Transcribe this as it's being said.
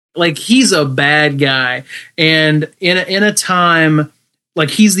Like, he's a bad guy. And in a time, like,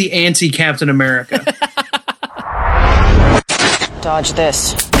 he's the anti-Captain America. Dodge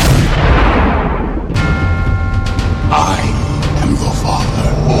this. I am your father.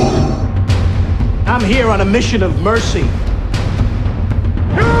 I'm here on a mission of mercy. You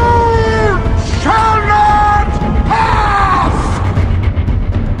shall not pass!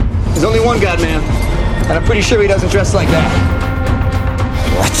 There's only one God, man. And I'm pretty sure he doesn't dress like that.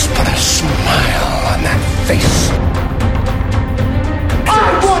 Let's put a smile on that face.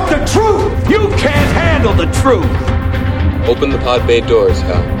 I want the truth! You can't handle the truth! Open the pod bay doors,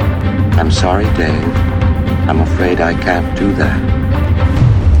 Hal. I'm sorry, Dave. I'm afraid I can't do that.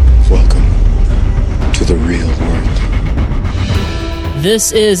 Welcome to the real world.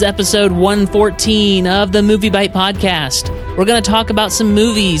 This is episode 114 of the MovieByte podcast. We're going to talk about some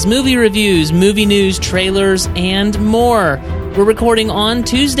movies, movie reviews, movie news, trailers, and more. We're recording on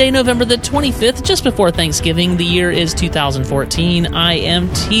Tuesday, November the 25th, just before Thanksgiving. The year is 2014. I am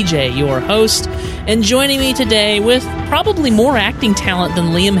TJ, your host, and joining me today with probably more acting talent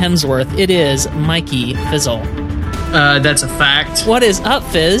than Liam Hemsworth, it is Mikey Fizzle. That's a fact. What is up,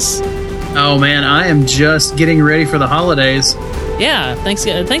 Fizz? Oh, man, I am just getting ready for the holidays. Yeah,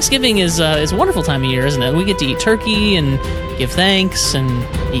 Thanksgiving is a wonderful time of year, isn't it? We get to eat turkey and give thanks and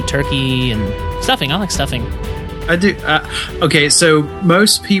eat turkey and stuffing. I like stuffing. I do. Okay, so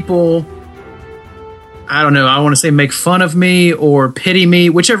most people, I don't know, I want to say make fun of me or pity me,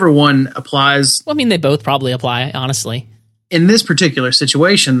 whichever one applies. Well, I mean, they both probably apply, honestly. In this particular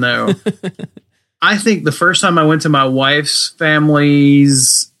situation, though, I think the first time I went to my wife's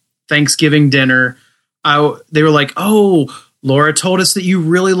family's Thanksgiving dinner, they were like, "Oh, Laura told us that you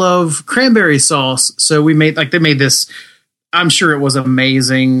really love cranberry sauce." So they made this, I'm sure it was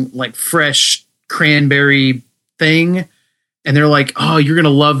amazing, like fresh cranberry thing. And they're like, "Oh, you're going to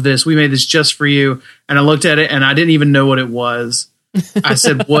love this. We made this just for you." And I looked at it and I didn't even know what it was. I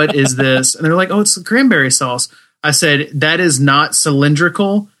said, "What is this?" And they're like, "Oh, it's cranberry sauce." I said, "That is not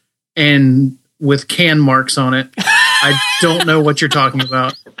cylindrical and with can marks on it. I don't know what you're talking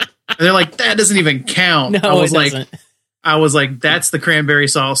about." And they're like, "That doesn't even count." No, it doesn't. I was like, "That's the cranberry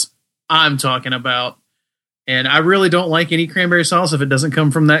sauce I'm talking about." And I really don't like any cranberry sauce if it doesn't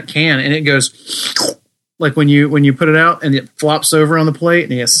come from that can. And it goes like when you put it out and it flops over on the plate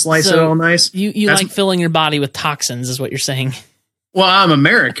and you slice it all nice. You like filling your body with toxins is what you're saying. Well, I'm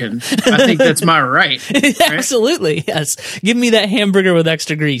American. I think that's my right. Absolutely, yes. Give me that hamburger with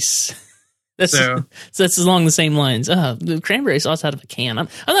extra grease. That's along the same lines. The cranberry sauce out of a can. I'm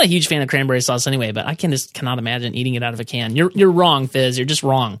not a huge fan of cranberry sauce anyway, but I cannot imagine eating it out of a can. You're wrong, Fizz. You're just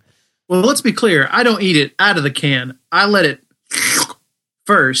wrong. Well, let's be clear. I don't eat it out of the can. I let it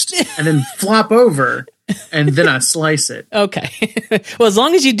first and then flop over, and then I slice it. Okay. Well, as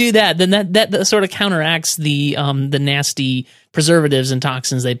long as you do that, then that sort of counteracts the nasty preservatives and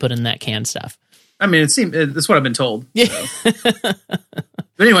toxins they put in that canned stuff. I mean, that's what I've been told. Yeah. So.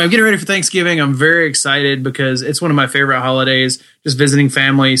 But anyway, I'm getting ready for Thanksgiving. I'm very excited because it's one of my favorite holidays. Just visiting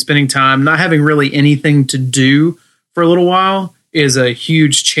family, spending time, not having really anything to do for a little while is a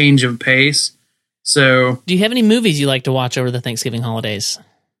huge change of pace. So, do you have any movies you like to watch over the Thanksgiving holidays?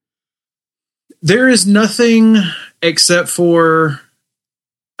 There is nothing except for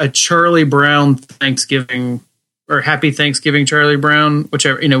a Charlie Brown Thanksgiving or Happy Thanksgiving Charlie Brown,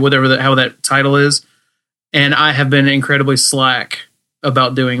 whichever, how that title is. And I have been incredibly slack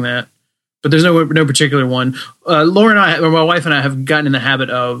about doing that, but there's no particular one. Laura and I, or my wife and I, have gotten in the habit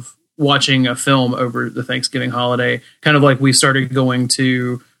of watching a film over the Thanksgiving holiday, kind of like we started going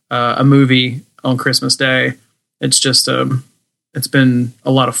to a movie on Christmas Day. It's just it's been a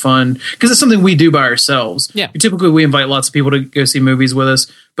lot of fun because it's something we do by ourselves. Yeah, typically we invite lots of people to go see movies with us,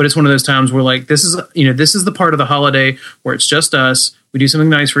 but it's one of those times where like this is the part of the holiday where it's just us. We do something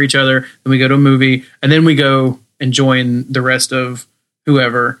nice for each other, then we go to a movie, and then we go and join the rest of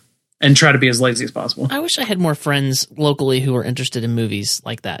whoever and try to be as lazy as possible. I wish I had more friends locally who are interested in movies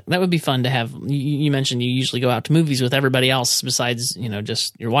like that. That would be fun to have. You mentioned you usually go out to movies with everybody else besides,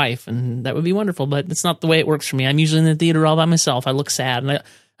 just your wife, and that would be wonderful, but it's not the way it works for me. I'm usually in the theater all by myself. I look sad. And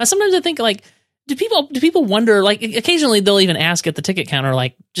I sometimes I think, like, do people wonder, like, occasionally they'll even ask at the ticket counter,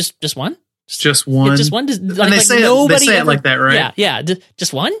 like, just one? Just one? Just one? And they say it like that, right? Yeah.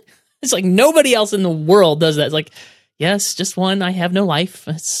 Just one? It's like nobody else in the world does that. It's like, yes, just one. I have no life.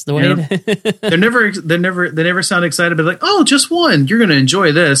 That's the way. They never sound excited, but like, oh, just one. You're going to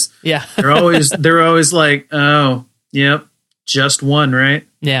enjoy this. Yeah. they're always like, oh, yep, just one, right?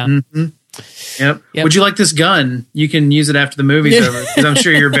 Yeah. Mm-hmm. Yep. Would you like this gun? You can use it after the movie's over because I'm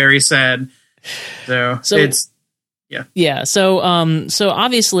sure you're very sad. So Yeah. So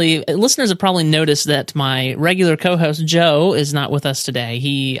obviously, listeners have probably noticed that my regular co-host Joe is not with us today.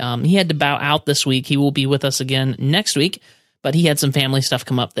 He had to bow out this week. He will be with us again next week, but he had some family stuff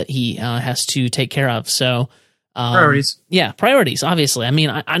come up that he has to take care of. So priorities. Yeah, priorities. Obviously, I mean,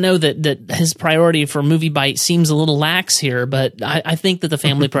 I know that his priority for MovieByte seems a little lax here, but I think that the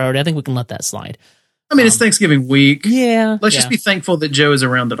family priority, I think we can let that slide. I mean, it's Thanksgiving week. Yeah. Let's just be thankful that Joe is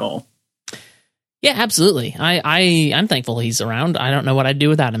around at all. Yeah, absolutely. I'm thankful he's around. I don't know what I'd do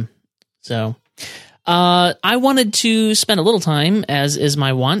without him. So, I wanted to spend a little time, as is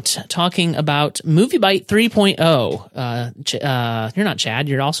my wont, talking about MovieByte 3.0. You're not Chad.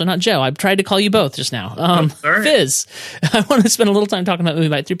 You're also not Joe. I've tried to call you both just now. Fizz. I want to spend a little time talking about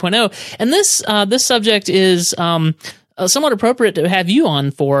MovieByte 3.0. And this subject is somewhat appropriate to have you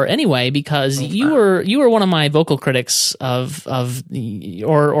on for anyway, because you were one of my vocal critics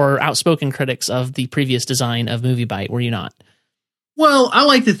or outspoken critics of the previous design of MovieByte, were you not? Well, I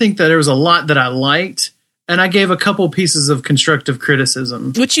like to think that there was a lot that I liked, and I gave a couple pieces of constructive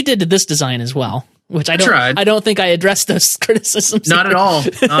criticism, which you did to this design as well. Which I don't think I addressed those criticisms. Not at all.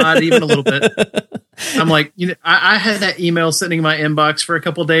 Not even a little bit. I'm like, I had that email sitting in my inbox for a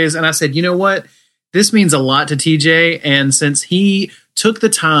couple days, and I said, you know what? This means a lot to TJ, and since he took the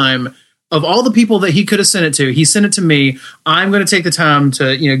time of all the people that he could have sent it to, he sent it to me. I'm going to take the time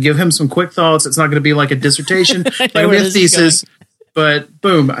to, give him some quick thoughts. It's not going to be like a dissertation, like a thesis, but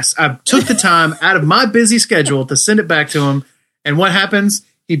boom, I took the time out of my busy schedule to send it back to him. And what happens?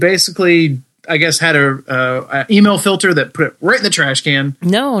 He basically, I guess, had a email filter that put it right in the trash can.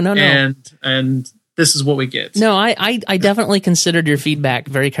 No. And this is what we get. No, I definitely considered your feedback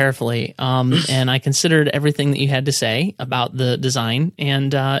very carefully, and I considered everything that you had to say about the design,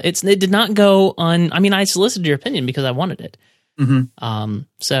 and it did not go on. I mean, I solicited your opinion because I wanted it. Mm-hmm.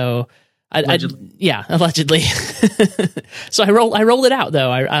 So allegedly. Allegedly. So I rolled it out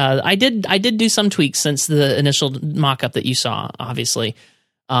though. I did do some tweaks since the initial mock-up that you saw, obviously.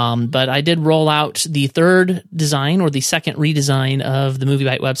 But I did roll out the third design or the second redesign of the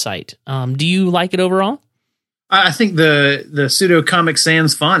MovieByte website. Do you like it overall? I think the pseudo Comic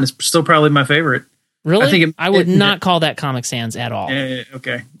Sans font is still probably my favorite. Really? I would not call that Comic Sans at all.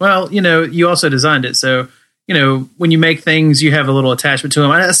 Okay. Well, you also designed it, so when you make things, you have a little attachment to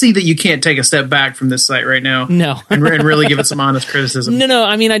them. I see that you can't take a step back from this site right now. No. and really give it some honest criticism. No.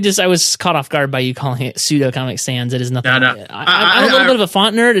 I mean, I was caught off guard by you calling it pseudo Comic Sans. It is nothing. No. I'm a little bit of a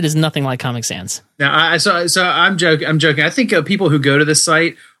font nerd. It is nothing like Comic Sans. Now, so I'm joking. I think people who go to this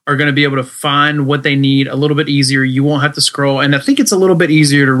site are going to be able to find what they need a little bit easier. You won't have to scroll, and I think it's a little bit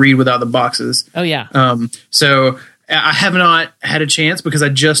easier to read without the boxes. Oh yeah. So I have not had a chance because I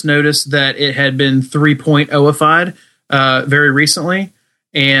just noticed that it had been 3.0ified very recently,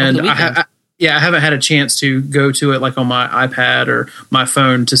 and I haven't had a chance to go to it like on my iPad or my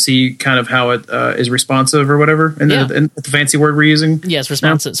phone to see kind of how it is responsive or whatever. And the fancy word we're using. Yes,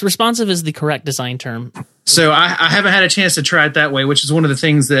 responsive. So responsive is the correct design term. So I haven't had a chance to try it that way, which is one of the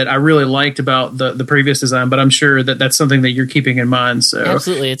things that I really liked about the previous design. But I'm sure that that's something that you're keeping in mind. So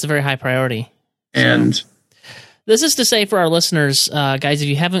absolutely, it's a very high priority. And this is to say for our listeners, guys, if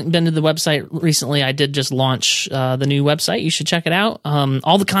you haven't been to the website recently, I did just launch the new website. You should check it out.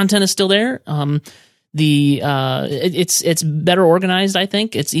 All the content is still there. It's better organized, I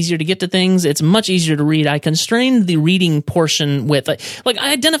think. It's easier to get to things. It's much easier to read. I constrained the reading portion with like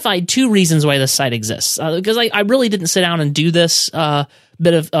I identified two reasons why this site exists. Because I really didn't sit down and do this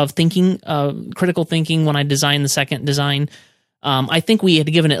bit of thinking, critical thinking when I designed the second design. I think we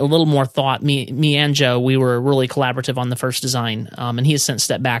had given it a little more thought. Me and Joe, we were really collaborative on the first design, and he has since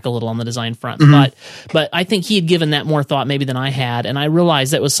stepped back a little on the design front. Mm-hmm. But I think he had given that more thought maybe than I had, and I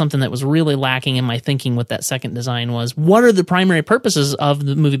realized that was something that was really lacking in my thinking with that second design was what are the primary purposes of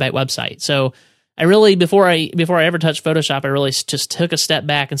the MovieByte website? So I really before I ever touched Photoshop, I really just took a step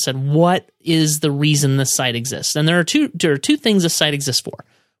back and said, what is the reason this site exists? And there are two things this site exists for.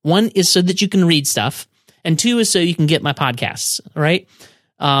 One is so that you can read stuff. And two is so you can get my podcasts, right?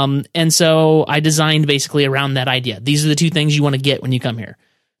 And so I designed basically around that idea. These are the two things you want to get when you come here.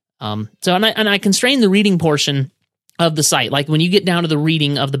 And I constrained the reading portion of the site. Like when you get down to the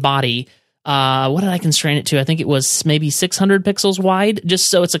reading of the body, what did I constrain it to? I think it was maybe 600 pixels wide, just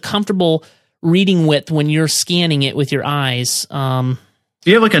so it's a comfortable reading width when you're scanning it with your eyes. Do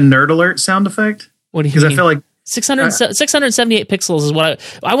you have like a nerd alert sound effect? What do you mean? Because I feel like 678 pixels is what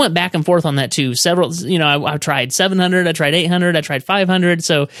I went back and forth on that too. Several, I tried 700, I tried 800, I tried 500.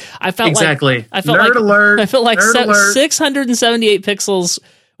 So I felt exactly. I felt nerd like alert. I felt like nerd alert. 678 pixels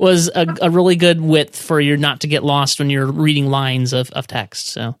was a really good width for you not to get lost when you're reading lines of text.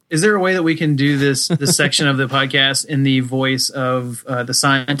 So, is there a way that we can do this section of the podcast in the voice of the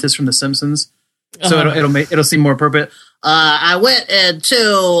scientist from The Simpsons? So it'll seem more appropriate. I went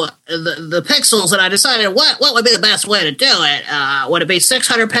into the pixels and I decided what would be the best way to do it. Would it be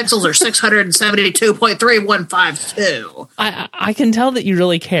 600 pixels or 672.3152? I can tell that you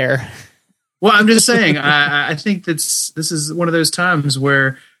really care. Well, I'm just saying. I think this is one of those times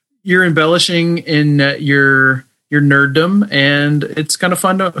where you're embellishing in your nerddom, and it's kind of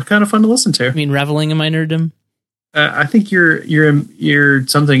fun to listen to. I mean, reveling in my nerddom. I think you're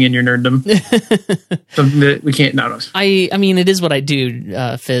something in your nerddom. Something that we can't. No. I mean, it is what I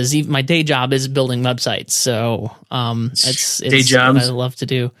do, Fizz. Even my day job is building websites, so it's day jobs what I love to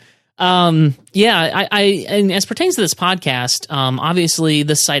do. Yeah, I and as pertains to this podcast, obviously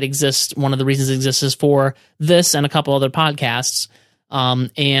this site exists. One of the reasons it exists is for this and a couple other podcasts.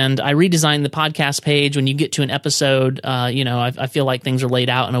 And I redesigned the podcast page. When you get to an episode, I feel like things are laid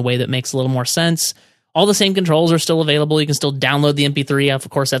out in a way that makes a little more sense. All the same controls are still available. You can still download the MP3. Of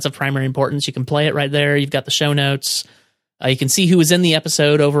course, that's of primary importance. You can play it right there. You've got the show notes. You can see who was in the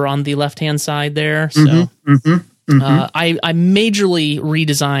episode over on the left-hand side there. So I majorly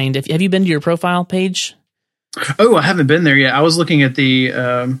redesigned. Have you been to your profile page? Oh, I haven't been there yet. I was looking at the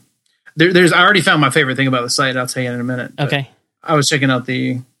I already found my favorite thing about the site. I'll tell you in a minute. Okay. I was checking out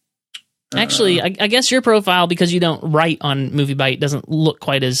the... Actually, I guess your profile, because you don't write on MovieByte, doesn't look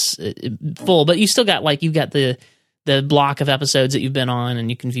quite as full, but you still got you've got the block of episodes that you've been on, and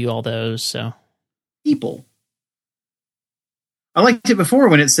you can view all those. So, people, I liked it before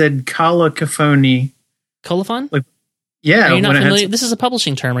when it said colophony. Colophon? Yeah. Are you not familiar? This is a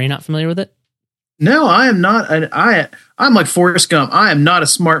publishing term. Are you not familiar with it? No, I am not. I'm like Forrest Gump. I am not a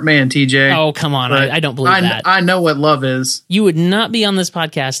smart man, TJ. Oh, come on. I don't believe that. I know what love is. You would not be on this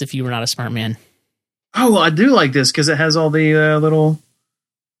podcast if you were not a smart man. Oh, well, I do like this because it has all the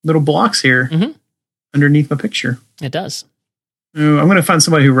little blocks here underneath my picture. It does. Oh, I'm going to find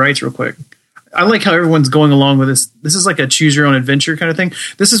somebody who writes real quick. I like how everyone's going along with this. This is like a choose your own adventure kind of thing.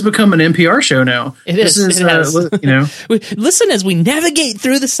 This has become an NPR show now. It is. This Listen as we navigate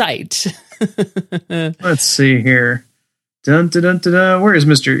through the site. Let's see here. Dun, dun, dun, dun, dun. Where is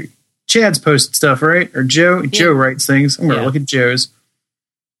Mr. Chad's posted stuff, right? Or Joe? Yeah. Joe writes things. I'm going to look at Joe's.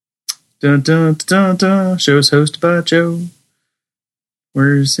 Dun, dun, dun, dun. Show's hosted by Joe.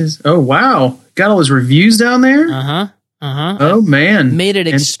 Where's his? Oh, wow. Got all his reviews down there? Oh, man. Made it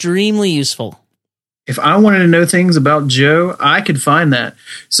extremely useful. If I wanted to know things about Joe, I could find that.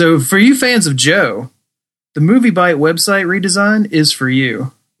 So for you fans of Joe, the MovieByte website redesign is for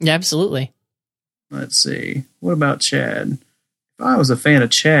you. Yeah, absolutely. Let's see. What about Chad? If I was a fan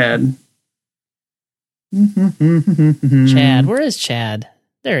of Chad. Chad, where is Chad?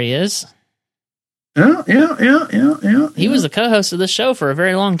 There he is. Oh, yeah. He was the co-host of this show for a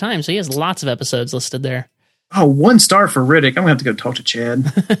very long time, so he has lots of episodes listed there. Oh, 1 star for Riddick. I'm going to have to go talk to Chad.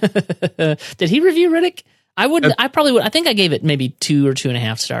 Did he review Riddick? I probably would. I think I gave it maybe 2 or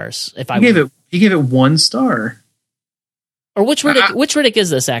 2.5 stars. He gave it 1 star. Or which Riddick is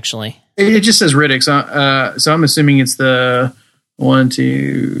this actually? It just says Riddick, so I'm assuming it's the 1,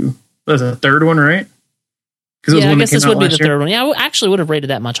 2. That's the third one, right? Yeah, I guess this would be the third one. Yeah, I actually would have rated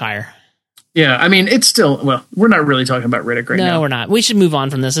that much higher. Yeah, I mean, it's still, well, we're not really talking about Riddick right now. No, we're not. We should move on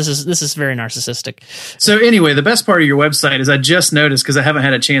from this. This is very narcissistic. So anyway, the best part of your website is I just noticed, because I haven't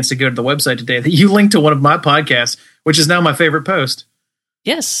had a chance to go to the website today, that you linked to one of my podcasts, which is now my favorite post.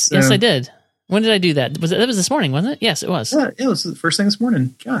 Yes, I did. When did I do that? That was this morning, wasn't it? Yes, it was. Yeah, it was the first thing this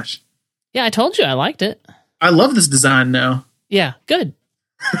morning. Gosh. Yeah, I told you I liked it. I love this design now. Yeah, good.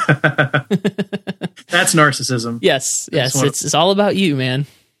 That's narcissism. Yes. It's all about you, man.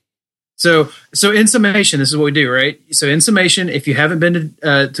 So in summation, this is what we do, right? So in summation, if you haven't been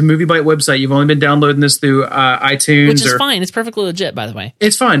to MovieByte website, you've only been downloading this through iTunes. Which is fine. It's perfectly legit, by the way.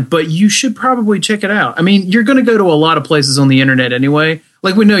 It's fine, but you should probably check it out. I mean, you're going to go to a lot of places on the internet anyway.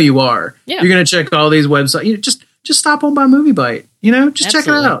 Like we know you are. Yeah. You're going to check all these websites. Just stop on by MovieByte. Just check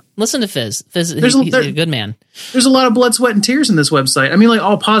it out. Listen to Fizz. He's a good man. There's a lot of blood, sweat, and tears in this website. I mean, like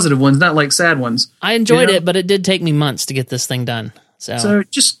all positive ones, not like sad ones. I enjoyed it, but it did take me months to get this thing done. So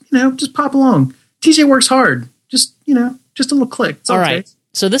just pop along. TJ works hard. Just a little click. It's all right.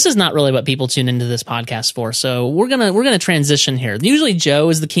 So this is not really what people tune into this podcast for. So we're gonna transition here. Usually Joe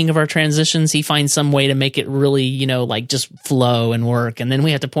is the king of our transitions. He finds some way to make it really, just flow and work, and then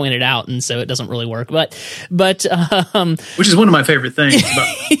we have to point it out, and so it doesn't really work. But which is one of my favorite things.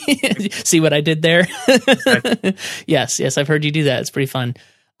 See what I did there? Yes, I've heard you do that. It's pretty fun.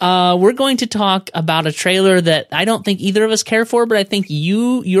 We're going to talk about a trailer that I don't think either of us care for, but I think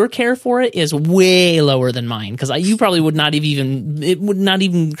your care for it is way lower than mine, because you probably would not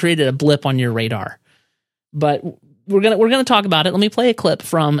even created a blip on your radar. But we're gonna talk about it. Let me play a clip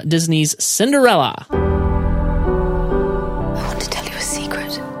from Disney's Cinderella. I want to tell you a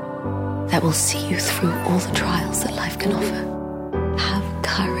secret that will see you through all the trials that life can offer. Have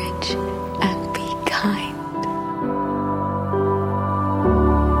courage and be kind.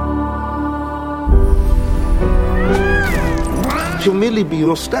 She'll merely be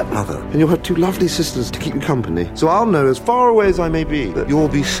your stepmother, and you'll have two lovely sisters to keep you company. So I'll know, as far away as I may be, that you'll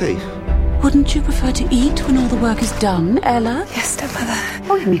be safe. Wouldn't you prefer to eat when all the work is done, Ella? Yes, stepmother.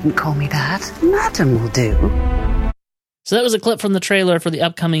 Oh, you needn't call me that. Madam will do. So that was a clip from the trailer for the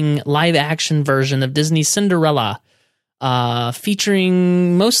upcoming live-action version of Disney's Cinderella,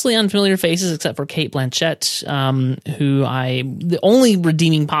 featuring mostly unfamiliar faces except for Cate Blanchett, the only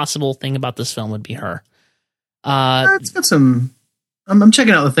redeeming possible thing about this film would be her. It's got some... I'm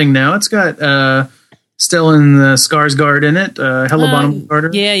checking out the thing now. It's got Stellan Skarsgård in it, Helena Bonham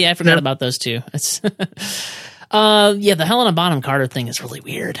Carter. Yeah, I forgot about those two. It's the Helena Bonham Carter thing is really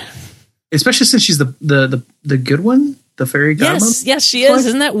weird. Especially since she's the good one, the fairy godmother. Yes, she is.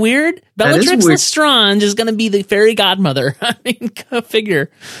 Isn't that weird? Bellatrix weird. Lestrange is going to be the fairy godmother. I mean, go figure.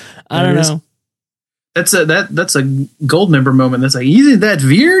 I don't know. That's a gold member moment. That's like, isn't that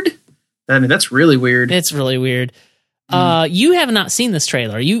weird? I mean, that's really weird. It's really weird. You have not seen this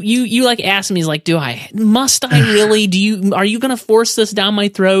trailer. You like asked me, he's like, must I really? Are you going to force this down my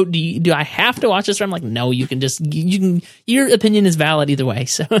throat? Do I have to watch this? Or I'm like, no, you can your opinion is valid either way.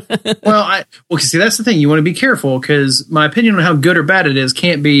 So, well, see, that's the thing. You want to be careful, because my opinion on how good or bad it is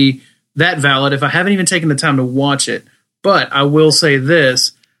can't be that valid if I haven't even taken the time to watch it. But I will say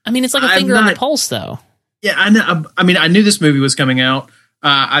this. I mean, it's like a finger on the pulse, though. Yeah, I know. I mean, I knew this movie was coming out.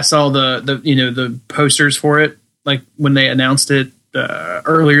 I saw the posters for it, like when they announced it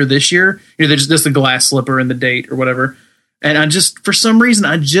earlier this year. There's just the glass slipper and the date or whatever. And I just, for some reason,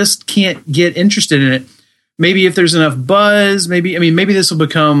 I just can't get interested in it. Maybe if there's enough buzz, maybe this will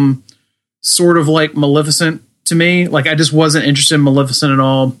become sort of like Maleficent to me. Like, I just wasn't interested in Maleficent at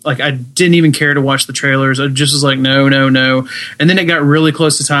all. Like, I didn't even care to watch the trailers. I just was like, no. And then it got really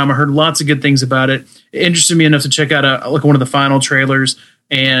close to time. I heard lots of good things about it. It interested me enough to check out one of the final trailers,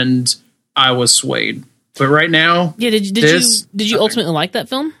 and I was swayed. But right now, did you ultimately like that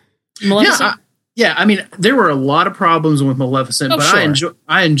film, Maleficent? Yeah. I mean, there were a lot of problems with Maleficent, but sure.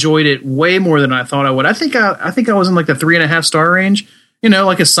 I enjoyed it way more than I thought I would. I think I was in like the 3.5 star range.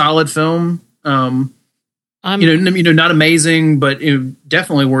 Like a solid film. Not amazing, but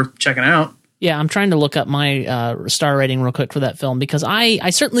definitely worth checking out. Yeah, I'm trying to look up my star rating real quick for that film, because I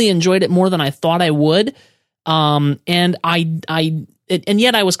certainly enjoyed it more than I thought I would. And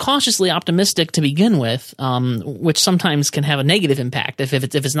yet I was cautiously optimistic to begin with, which sometimes can have a negative impact. If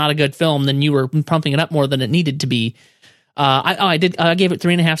it's not a good film, then you were pumping it up more than it needed to be. I gave it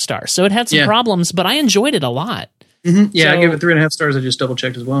 3.5 stars. So it had some problems, but I enjoyed it a lot. Mm-hmm. Yeah, so I gave it 3.5 stars. I just double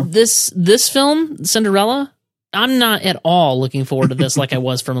checked as well. This film, Cinderella, I'm not at all looking forward to this like I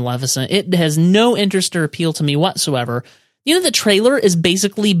was for Maleficent. It has no interest or appeal to me whatsoever. The trailer is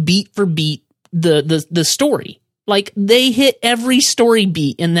basically beat for beat the story. Like, they hit every story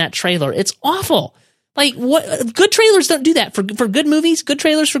beat in that trailer. It's awful. Like, what? Good trailers don't do that for good movies. Good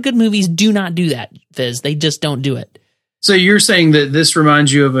trailers for good movies do not do that, Fizz. They just don't do it. So you're saying that this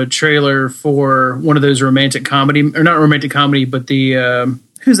reminds you of a trailer for one of those romantic comedy, or not romantic comedy, but the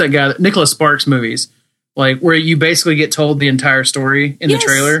who's that guy? Nicholas Sparks movies, like where you basically get told the entire story in the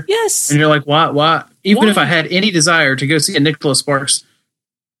trailer. Yes, and you're like, what? Even if I had any desire to go see a Nicholas Sparks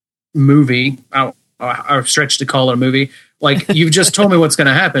movie, I've stretched to call it a movie. Like, you've just told me what's going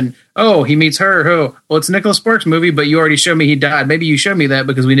to happen. Oh, he meets her. Oh, well, it's a Nicholas Sparks movie, but you already showed me he died. Maybe you showed me that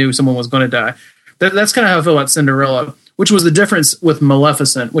because we knew someone was going to die. That's kind of how I feel about Cinderella, which was the difference with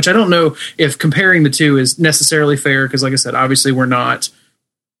Maleficent, which I don't know if comparing the two is necessarily fair, because, like I said, obviously we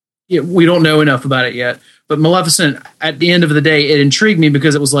don't know enough about it yet. But Maleficent, at the end of the day, it intrigued me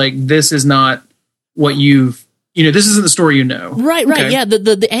because it was like, this is not what this isn't the story you know. Right, okay. Yeah,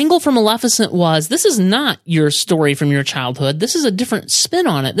 the angle from Maleficent was, this is not your story from your childhood. This is a different spin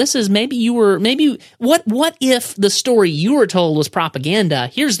on it. This is what if the story you were told was propaganda?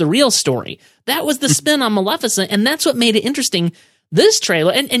 Here's the real story. That was the spin on Maleficent, and that's what made it interesting. This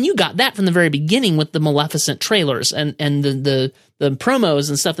trailer, and you got that from the very beginning with the Maleficent trailers and the promos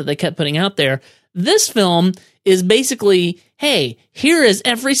and stuff that they kept putting out there. This film is basically, hey, here is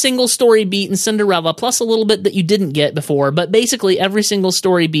every single story beat in Cinderella, plus a little bit that you didn't get before, but basically every single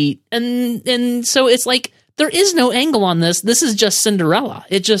story beat. And so it's like there is no angle on this. This is just Cinderella.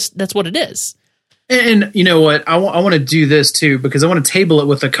 That's what it is. And you know what? I want to do this too, because I want to table it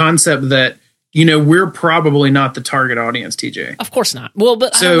with the concept that, we're probably not the target audience, TJ. Of course not. Well,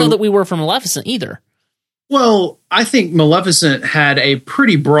 but I don't know that we were for Maleficent either. Well, I think Maleficent had a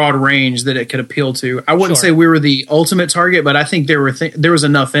pretty broad range that it could appeal to. I wouldn't say we were the ultimate target, but I think there was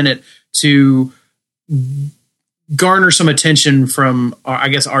enough in it to garner some attention from, our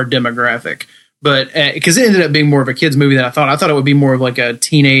demographic. But because it ended up being more of a kids movie than I thought. I thought it would be more of like a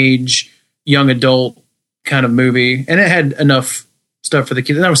teenage, young adult kind of movie, and it had enough stuff for the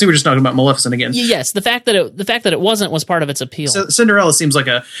kids. And obviously, we're just talking about Maleficent again. Yes, the fact that it wasn't was part of its appeal. So Cinderella seems like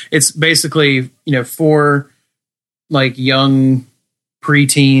it's basically for like young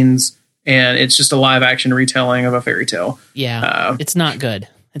preteens, and it's just a live action retelling of a fairy tale. Yeah, it's not good.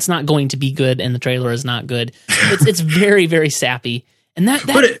 It's not going to be good, and the trailer is not good. It's very, very sappy. And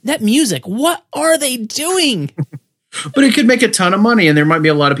that music, what are they doing? But it could make a ton of money, and there might be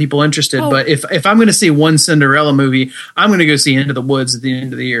a lot of people interested. But if I'm going to see one Cinderella movie, I'm going to go see Into the Woods at the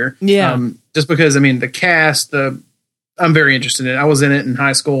end of the year. Yeah. Just because, the cast, I'm very interested in it. I was in it in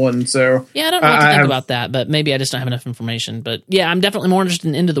high school, and so... Yeah, I don't know what to think about that, but maybe I just don't have enough information. But yeah, I'm definitely more interested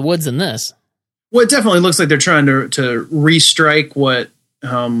in Into the Woods than this. Well, it definitely looks like they're trying to restrike what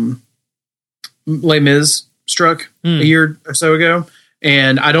Les Mis struck a year or so ago.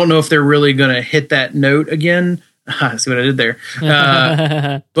 And I don't know if they're really going to hit that note again. See what I did there.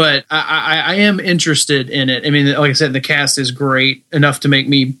 But I am interested in it. Like I said, the cast is great enough to make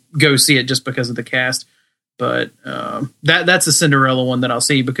me go see it just because of the cast. But that's a Cinderella one that I'll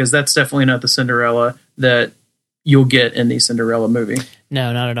see, because that's definitely not the Cinderella that you'll get in the Cinderella movie.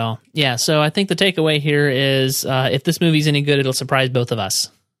 No, not at all. Yeah, so I think the takeaway here is if this movie's any good, it'll surprise both of us.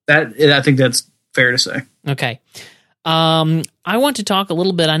 I think that's fair to say. Okay. I want to talk a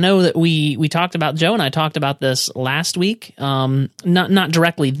little bit. I know that we talked about, Joe and I talked about this last week. Not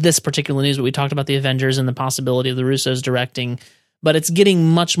directly this particular news, but we talked about the Avengers and the possibility of the Russos directing, but it's getting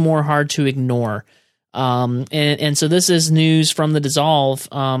much more hard to ignore. And so this is news from the Dissolve.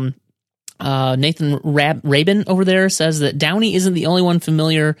 Nathan Rabin over there says that Downey isn't the only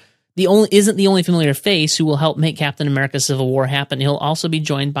familiar face who will help make Captain America Civil War happen. He'll also be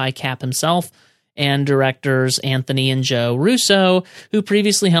joined by Cap himself and directors Anthony and Joe Russo, who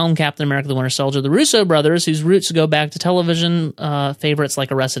previously helmed Captain America the Winter Soldier. The Russo brothers, whose roots go back to television favorites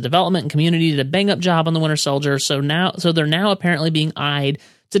like Arrested Development and Community, did a bang-up job on the Winter Soldier, so they're now apparently being eyed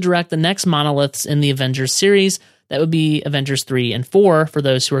to direct the next monoliths in the Avengers series. That would be Avengers 3 and 4, for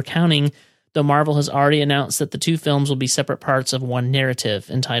those who are counting, though Marvel has already announced that the two films will be separate parts of one narrative,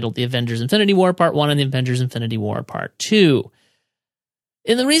 entitled The Avengers Infinity War Part 1 and The Avengers Infinity War Part 2.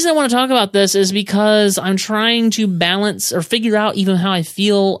 And the reason I want to talk about this is because I'm trying to balance or figure out even how I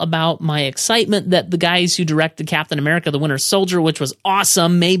feel about my excitement that the guys who directed Captain America the Winter Soldier, which was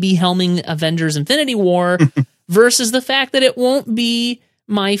awesome, may be helming Avengers Infinity War, versus the fact that it won't be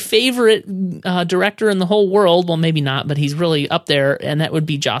my favorite director in the whole world. Well, maybe not, but he's really up there, and that would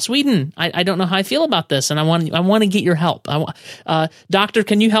be Joss Whedon. I don't know how I feel about this, and I want to get your help. Doctor,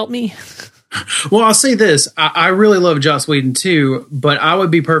 can you help me? Well, I'll say this. I really love Joss Whedon too, but I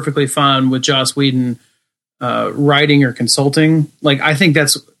would be perfectly fine with Joss Whedon writing or consulting. Like, I think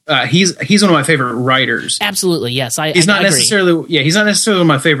that's he's one of my favorite writers. Absolutely, yes. He's not necessarily one of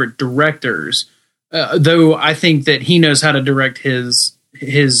my favorite directors, though I think that he knows how to direct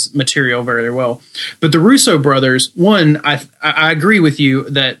his material very well. But the Russo brothers, one, I agree with you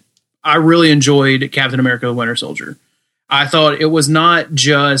that I really enjoyed Captain America: The Winter Soldier. I thought it was not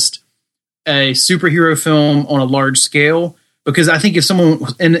just a superhero film on a large scale, because I think if someone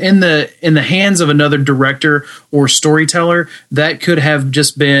in the hands of another director or storyteller, that could have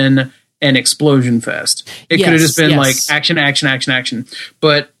just been an explosion fest. It could have just been like action, action, action, action.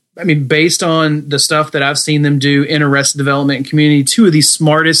 But based on the stuff that I've seen them do in Arrested Development and Community, two of the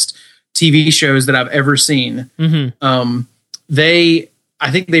smartest TV shows that I've ever seen, I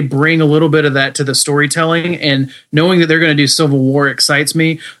think they bring a little bit of that to the storytelling, and knowing that they're going to do Civil War excites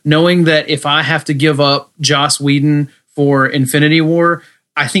me. Knowing that if I have to give up Joss Whedon for Infinity War,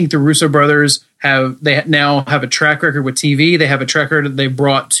 I think the Russo brothers now have a track record with TV. They have a track record that they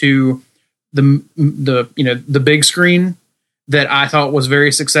brought to the big screen that I thought was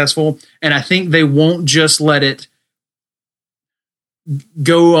very successful, and I think they won't just let it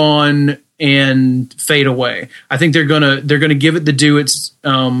go on and fade away. I think they're gonna give it the due it's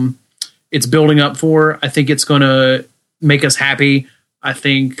building up for. I think it's gonna make us happy. I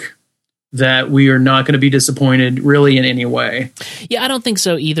think that we are not going to be disappointed really in any way. Yeah, I don't think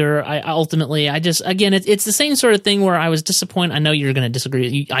so either. Again, it's the same sort of thing where I was disappointed. I know you're going to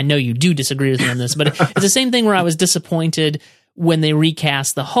disagree. I know you do disagree with me on this, but it's the same thing where I was disappointed when they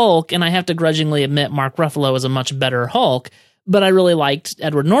recast the Hulk, and I have to grudgingly admit Mark Ruffalo is a much better Hulk, but I really liked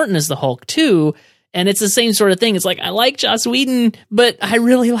Edward Norton as the Hulk too. And it's the same sort of thing. It's like, I like Joss Whedon, but I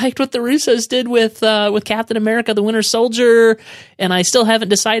really liked what the Russos did with Captain America, the Winter Soldier, and I still haven't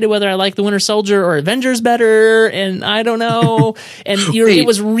decided whether I like the Winter Soldier or Avengers better, and I don't know. And it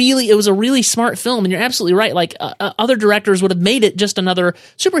was a really smart film, and you're absolutely right. Like, other directors would have made it just another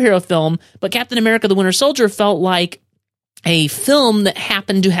superhero film, but Captain America, the Winter Soldier felt like a film that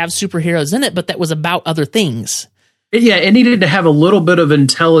happened to have superheroes in it, but that was about other things. Yeah, it needed to have a little bit of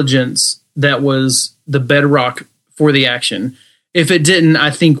intelligence that was the bedrock for the action. If it didn't,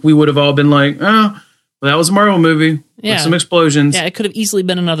 I think we would have all been like, oh, well, that was a Marvel movie with some explosions. Yeah, it could have easily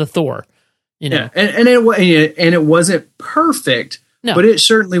been another Thor. Yeah, and it wasn't perfect, but it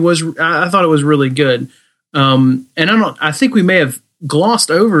certainly was. I thought it was really good. And I think we may have glossed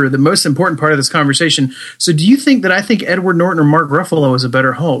over the most important part of this conversation. So do you think that I think Edward Norton or Mark Ruffalo is a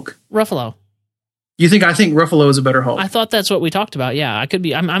better Hulk? Ruffalo. You think I think Ruffalo is a better Hulk? I thought that's what we talked about. Yeah, I could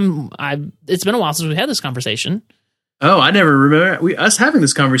be. It's been a while since we had this conversation. Oh, I never remember us having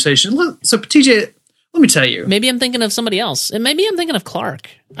this conversation. So, TJ, let me tell you. Maybe I'm thinking of somebody else, and maybe I'm thinking of Clark.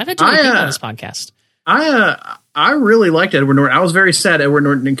 I've had too many people on this podcast. I really liked Edward Norton. I was very sad Edward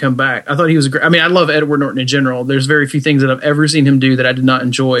Norton didn't come back. I thought he was great. I mean, I love Edward Norton in general. There's very few things that I've ever seen him do that I did not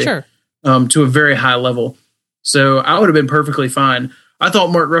enjoy. Sure. To a very high level. So I would have been perfectly fine. I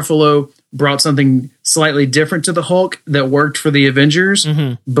thought Mark Ruffalo brought something slightly different to the Hulk that worked for the Avengers,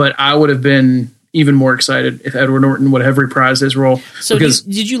 but I would have been even more excited if Edward Norton would have reprised his role. So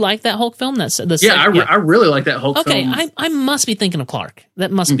did you like that Hulk film? I really like that Hulk film. Okay, I must be thinking of Clark.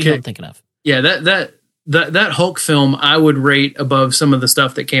 That must be who I'm thinking of. Yeah, that Hulk film I would rate above some of the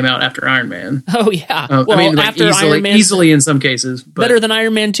stuff that came out after Iron Man. Oh yeah, after Iron Man, easily in some cases, but better than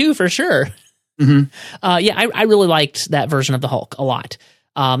Iron Man 2 for sure. I really liked that version of the Hulk a lot.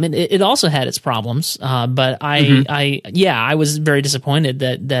 And it also had its problems, but I was very disappointed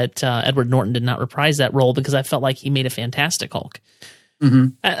that Edward Norton did not reprise that role because I felt like he made a fantastic Hulk.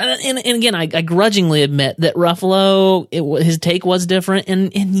 And again, I grudgingly admit that Ruffalo, his take was different,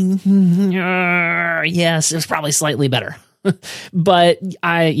 and yes, it was probably slightly better. But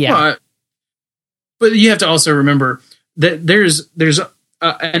but you have to also remember that there's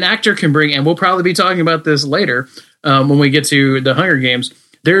an actor can bring, and we'll probably be talking about this later when we get to the Hunger Games.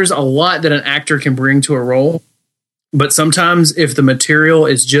 There's a lot that an actor can bring to a role, but sometimes if the material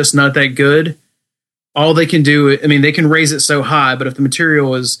is just not that good, all they can do, I mean, they can raise it so high, but if the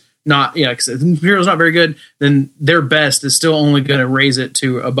material is not, if the material is not very good, then their best is still only going to raise it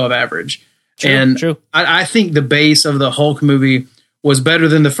to above average. True. I think the base of the Hulk movie was better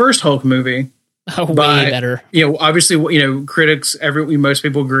than the first Hulk movie. Way better. Obviously, critics, most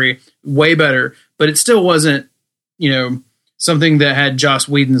people agree, way better, but it still wasn't, something that had Joss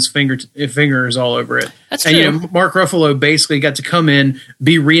Whedon's fingers all over it. That's true. And Mark Ruffalo basically got to come in,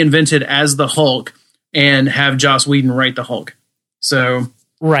 be reinvented as the Hulk, and have Joss Whedon write the Hulk. So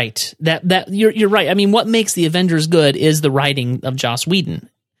right, that you're right. I mean, what makes the Avengers good is the writing of Joss Whedon,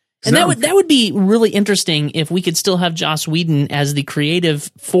 and that would be really interesting if we could still have Joss Whedon as the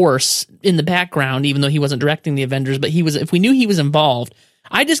creative force in the background, even though he wasn't directing the Avengers, but he was. If we knew he was involved.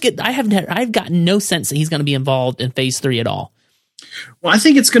 I've gotten no sense that he's going to be involved in Phase 3 at all. Well, I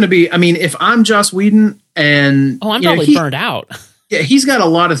think it's going to be. I mean, if I'm Joss Whedon, and I'm probably burned out. Yeah, he's got a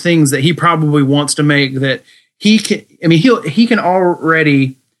lot of things that he probably wants to make that he can. I mean, he can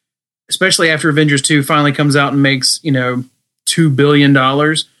already, especially after Avengers 2 finally comes out and makes $2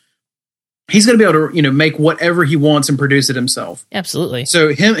 billion. He's going to be able to make whatever he wants and produce it himself. Absolutely.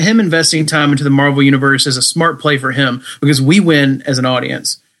 So him investing time into the Marvel universe is a smart play for him because we win as an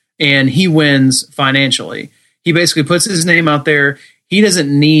audience and he wins financially. He basically puts his name out there. He doesn't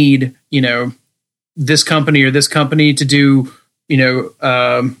need this company or this company to do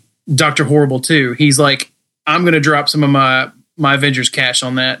Dr. Horrible 2. He's like, I'm going to drop some of my Avengers cash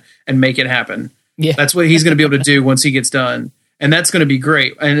on that and make it happen. Yeah, that's what he's going to be able to do once he gets done. And that's going to be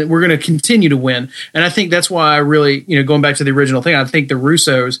great. And we're going to continue to win. And I think that's why I really, going back to the original thing, I think the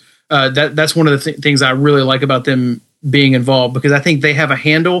Russos, that's one of the things I really like about them being involved, because I think they have a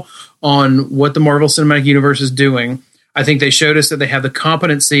handle on what the Marvel Cinematic Universe is doing. I think they showed us that they have the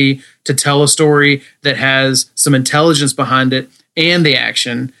competency to tell a story that has some intelligence behind it and the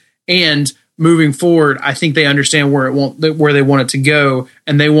action. And moving forward, I think they understand where they want it to go,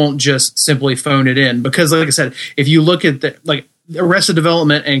 and they won't just simply phone it in. Because, like I said, if you look at Arrested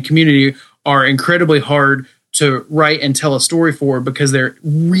Development and Community are incredibly hard to write and tell a story for because they're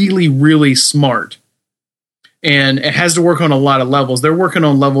really, really smart. And it has to work on a lot of levels. They're working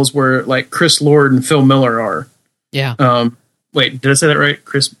on levels where like Chris Lord and Phil Miller are. Yeah. Wait, did I say that right?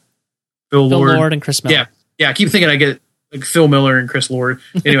 Phil Lord and Chris Miller. Yeah. I keep thinking I get like Phil Miller and Chris Lord.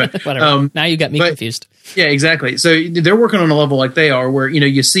 Anyway, whatever. Now you got me confused. Yeah, exactly. So they're working on a level like they are where,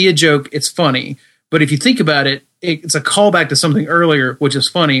 you see a joke, it's funny. But if you think about it, it's a callback to something earlier, which is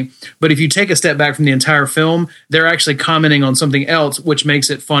funny. But if you take a step back from the entire film, they're actually commenting on something else, which makes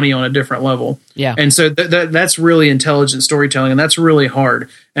it funny on a different level. Yeah. And so that's really intelligent storytelling, and that's really hard.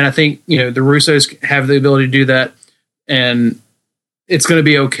 And I think, the Russos have the ability to do that, and it's going to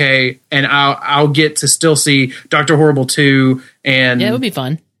be okay. And I'll get to still see Dr. Horrible 2 and it would be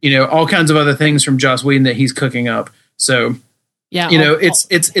fun. All kinds of other things from Joss Whedon that he's cooking up. So, yeah,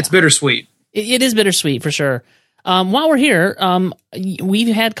 it's bittersweet. It is bittersweet for sure. While we're here,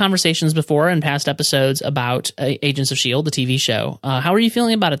 we've had conversations before in past episodes about Agents of S.H.I.E.L.D., the TV show. How are you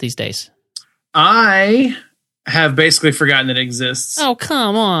feeling about it these days? I have basically forgotten it exists. Oh,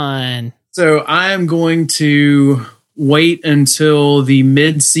 come on. So I am going to wait until the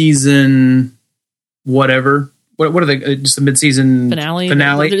mid-season whatever. What are they? Just the mid-season finale?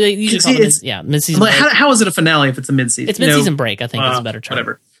 Finale? Mid-season. How is it a finale if it's a mid-season? It's mid-season break, I think is a better term.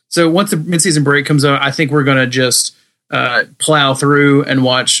 Whatever. So once the mid-season break comes out, I think we're going to just plow through and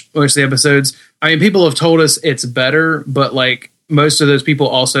watch most of the episodes. I mean, people have told us it's better, but like most of those people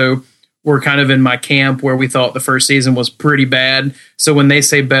also were kind of in my camp where we thought the first season was pretty bad. So when they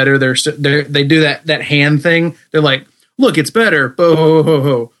say better, they do that hand thing. They're like, look, it's better.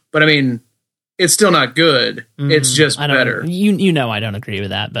 But I mean, it's still not good. It's just better. I don't agree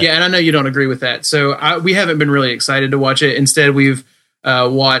with that. But yeah, and I know you don't agree with that. So we haven't been really excited to watch it. Instead, we've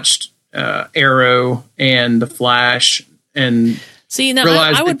watched Arrow and The Flash, and see, now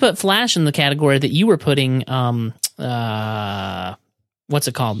I would put Flash in the category that you were putting what's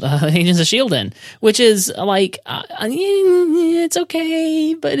it called, Agents of S.H.I.E.L.D. in, which is like it's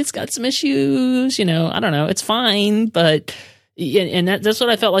okay, but it's got some issues. I don't know, it's fine, but and that's what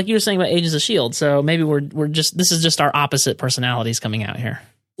I felt like you were saying about Agents of S.H.I.E.L.D. So maybe we're just, this is just our opposite personalities coming out here.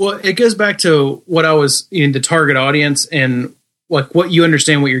 Well, it goes back to what I was in the target audience and like what you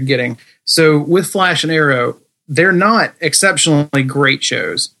understand what you're getting. So with Flash and Arrow, they're not exceptionally great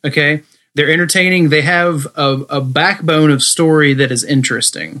shows. Okay. They're entertaining. They have a backbone of story that is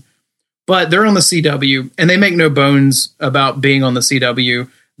interesting, but they're on the CW and they make no bones about being on the CW.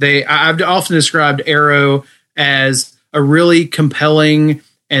 I've often described Arrow as a really compelling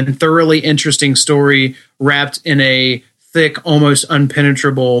and thoroughly interesting story wrapped in a thick, almost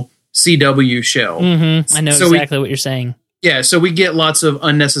unpenetrable CW shell. Mm-hmm. I know exactly what you're saying. Yeah, so we get lots of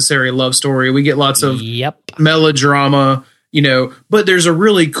unnecessary love story. We get lots of melodrama, but there's a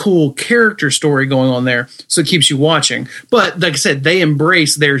really cool character story going on there, so it keeps you watching. But like I said, they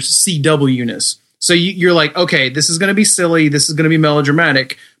embrace their CW-ness. So you're like, okay, this is going to be silly, this is going to be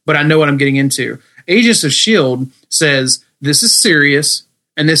melodramatic, but I know what I'm getting into. Agents of S.H.I.E.L.D. says, this is serious,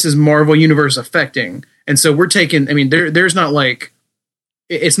 and this is Marvel Universe affecting. And so we're taking, there's not like,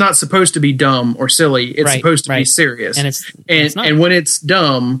 it's not supposed to be dumb or silly. It's supposed to be serious. And it's not. And when it's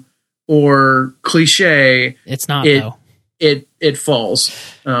dumb or cliche, it's not, though. It falls.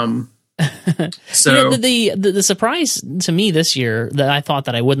 So the surprise to me this year that I thought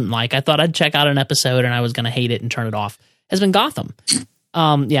that I wouldn't like, I thought I'd check out an episode and I was going to hate it and turn it off, has been Gotham.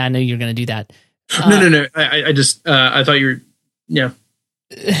 Yeah, I know you're going to do that. No. I just I thought you were, yeah.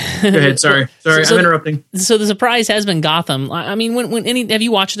 Go ahead. Sorry, I'm interrupting. So the surprise has been Gotham. I mean, have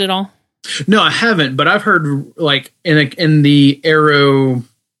you watched it at all? No, I haven't. But I've heard like in the Arrow,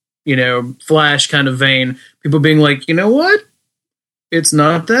 Flash kind of vein, people being like, you know what, it's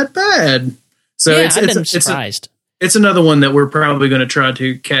not that bad. So yeah, I've been surprised. It's another one that we're probably going to try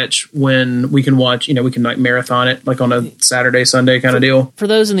to catch when we can watch. We can like marathon it like on a Saturday, Sunday kind of deal. For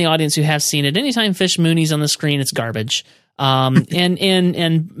those in the audience who have seen it, anytime Fish Mooney's on the screen, it's garbage.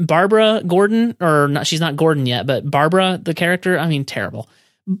 And Barbara Gordon, or not, she's not Gordon yet, but Barbara, the character, terrible.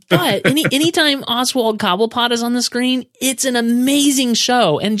 But anytime Oswald Cobblepot is on the screen, it's an amazing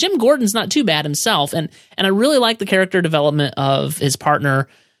show. And Jim Gordon's not too bad himself. And I really like the character development of his partner.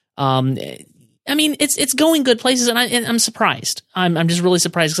 It's going good places, and I'm surprised. I'm just really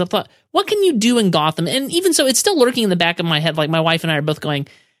surprised because I thought, what can you do in Gotham? And even so, it's still lurking in the back of my head. Like my wife and I are both going,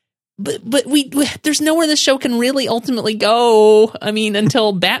 but we there's nowhere this show can really ultimately go.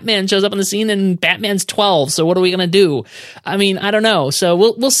 Until Batman shows up on the scene, and Batman's 12. So what are we gonna do? I don't know. So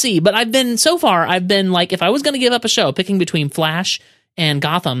we'll see. But I've been like, if I was gonna give up a show, picking between Flash and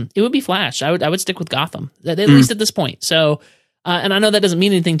Gotham, it would be Flash. I would stick with Gotham at least at this point. So. And I know that doesn't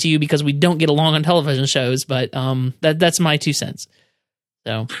mean anything to you because we don't get along on television shows, but that's my 2 cents.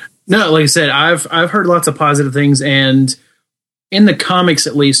 So no, like I said, I've heard lots of positive things, and in the comics,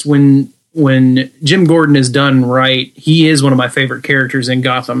 at least, when Jim Gordon is done right, he is one of my favorite characters in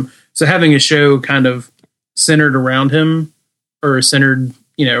Gotham. So having a show kind of centered around him, or centered,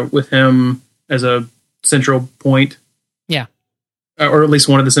 with him as a central point, yeah, or at least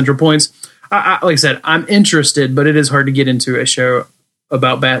one of the central points. Like I said, I'm interested, but it is hard to get into a show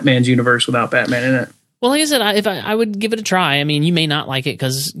about Batman's universe without Batman in it. Well, like I said, if I would give it a try. I mean, you may not like it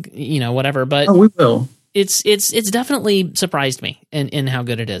because whatever, but we will. It's definitely surprised me in how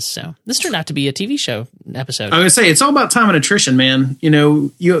good it is. So this turned out to be a TV show episode. I'm gonna say it's all about time and attrition, man. I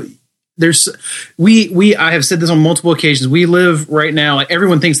have said this on multiple occasions. We live right now, like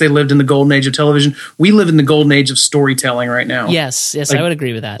everyone thinks they lived in the golden age of television. We live in the golden age of storytelling right now. Yes, like, I would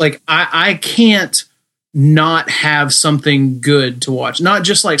agree with that. Like I can't not have something good to watch. Not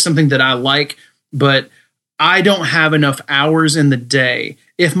just like something that I like, but I don't have enough hours in the day.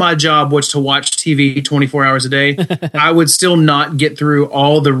 If my job was to watch TV 24 hours a day, I would still not get through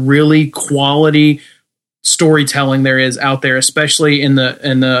all the really quality storytelling there is out there, especially in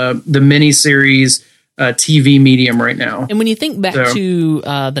the miniseries TV medium right now. And when you think back to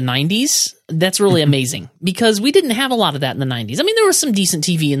the 90s, that's really amazing because we didn't have a lot of that in the 90s. I mean, there was some decent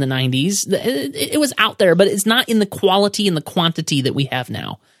TV in the 90s. It was out there, but it's not in the quality and the quantity that we have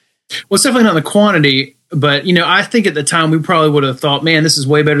now. Well, it's definitely not the quantity, but I think at the time we probably would have thought, man, this is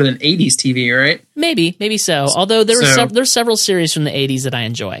way better than 80s TV, right? Maybe so. Although there's several series from the 80s that I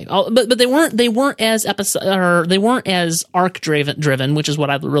enjoy, but they weren't as they weren't as arc driven, which is what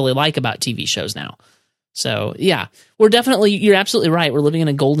I really like about TV shows now. So yeah, you're absolutely right. We're living in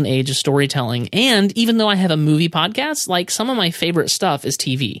a golden age of storytelling, and even though I have a movie podcast, like some of my favorite stuff is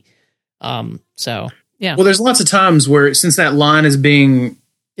TV. So yeah. Well, there's lots of times where since that line is being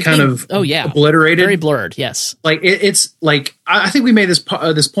obliterated, very blurred. Yes, like it's like I think we made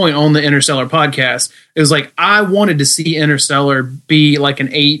this point on the Interstellar podcast. It was like I wanted to see Interstellar be like an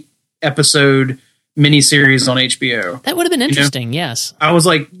 8-episode miniseries on HBO. That would have been interesting. Yes, I was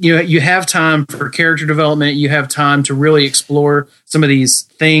like, you have time for character development. You have time to really explore some of these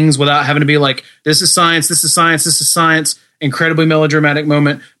things without having to be like, this is science, this is science, this is science. Incredibly melodramatic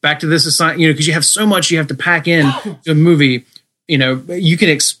moment. Back to this is science. Because you have so much you have to pack in to a movie. You can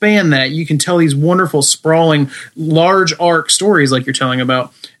expand that. You can tell these wonderful, sprawling, large arc stories like you're telling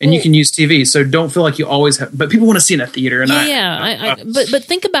about, and you can use TV. So don't feel like you always have. But people want to see it in a theater. And but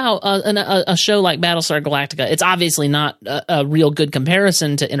think about a show like Battlestar Galactica. It's obviously not a real good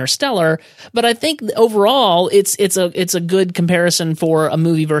comparison to Interstellar, but I think overall it's a good comparison for a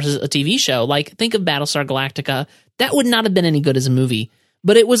movie versus a TV show. Like think of Battlestar Galactica. That would not have been any good as a movie,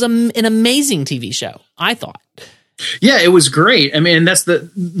 but it was an amazing TV show, I thought. Yeah, it was great. I mean, that's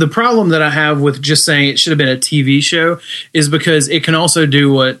the problem that I have with just saying it should have been a TV show is because it can also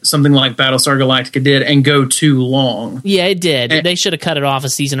do what something like Battlestar Galactica did and go too long. Yeah, it did. They should have cut it off a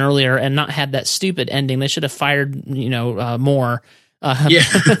season earlier and not had that stupid ending. They should have fired, more. Yeah.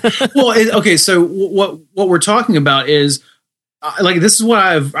 Well, okay. So what we're talking about is like this is what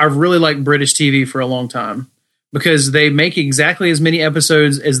I've really liked British TV for a long time because they make exactly as many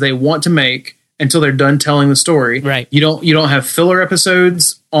episodes as they want to make until they're done telling the story. Right. You don't have filler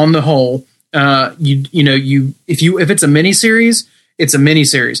episodes on the whole. If it's a miniseries, it's a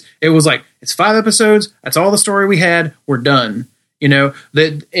miniseries. It was like it's 5 episodes. That's all the story we had. We're done.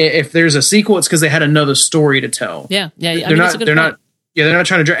 That if there's a sequel, it's because they had another story to tell. Yeah. They're not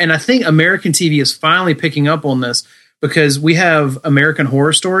trying to. And I think American TV is finally picking up on this because we have American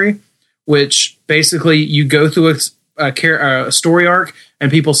Horror Story, which basically you go through a story arc and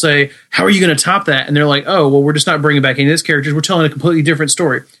people say, how are you going to top that? And they're like, oh, well, we're just not bringing back any of these characters. We're telling a completely different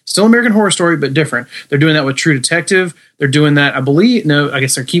story. Still American Horror Story, but different. They're doing that with True Detective. They're doing that, I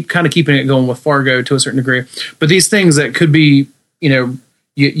guess they're keeping it going with Fargo to a certain degree. But these things that could be,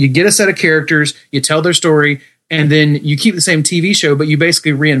 you get a set of characters, you tell their story, and then you keep the same TV show, but you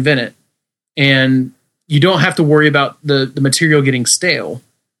basically reinvent it. And you don't have to worry about the material getting stale.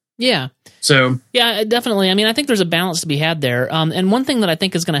 Yeah. So yeah, definitely. I mean, I think there's a balance to be had there. And one thing that I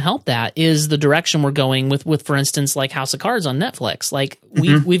think is going to help that is the direction we're going with, for instance, like House of Cards on Netflix. Like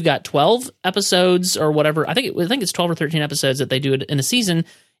we've got 12 episodes or whatever. I think it's 12 or 13 episodes that they do it in a season.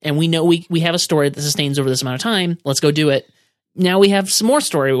 And we know we have a story that sustains over this amount of time. Let's go do it. Now we have some more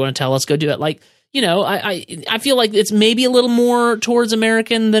story we want to tell. Let's go do it. Like, I feel like it's maybe a little more towards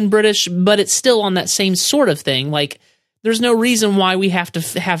American than British, but it's still on that same sort of thing. Like, there's no reason why we have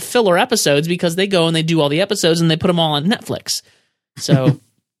to have filler episodes because they go and they do all the episodes and they put them all on Netflix. So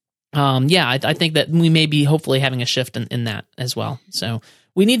I think that we may be hopefully having a shift in that as well. So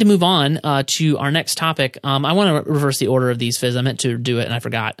we need to move on to our next topic. I want to reverse the order of these, Fizz. I meant to do it and I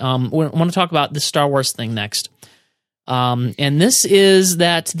forgot. I want to talk about the Star Wars thing next. And this is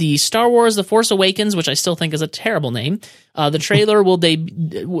that the Star Wars The Force Awakens, which I still think is a terrible name, the trailer will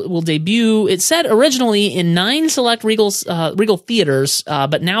debut. It said originally in 9 select Regal theaters,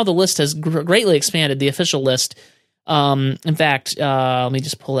 but now the list has greatly expanded, the official list. In fact, let me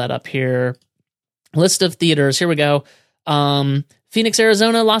just pull that up here. List of theaters. Here we go. Phoenix,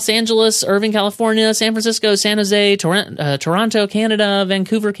 Arizona, Los Angeles, Irvine, California, San Francisco, San Jose, Toronto, Canada,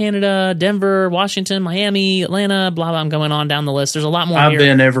 Vancouver, Canada, Denver, Washington, Miami, Atlanta, blah, blah. I'm going on down the list. There's a lot more I've here.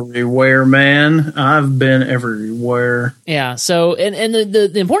 been everywhere, man. I've been everywhere. Yeah. So, and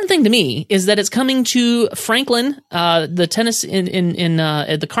the important thing to me is that it's coming to Franklin, the tennis in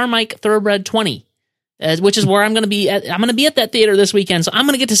at the Carmike Thoroughbred 20. Which is where I'm going to be at. I'm going to be at that theater this weekend, so I'm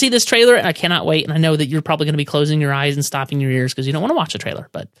going to get to see this trailer, and I cannot wait. And I know that you're probably going to be closing your eyes and stopping your ears because you don't want to watch the trailer.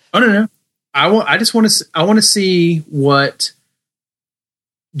 But no. I want to see what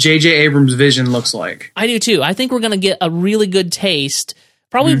J.J. Abrams' vision looks like. I do too. I think we're going to get a really good taste.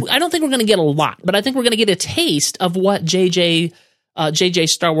 Probably, I don't think we're going to get a lot, but I think we're going to get a taste of what JJ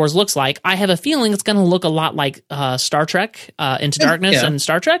Star Wars looks like. I have a feeling it's going to look a lot like Star Trek Into Darkness and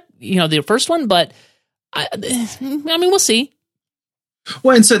Star Trek, the first one, but I mean, we'll see.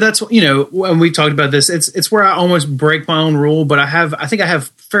 Well, and so that's, when we talked about this, it's where I almost break my own rule, but I think I have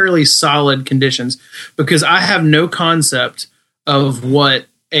fairly solid conditions because I have no concept of what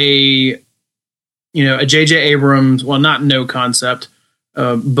a J.J. Abrams, well, not no concept,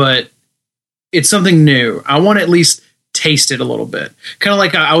 but it's something new. I want to at least taste it a little bit. Kind of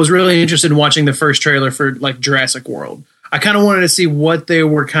like I was really interested in watching the first trailer for like Jurassic World. I kind of wanted to see what they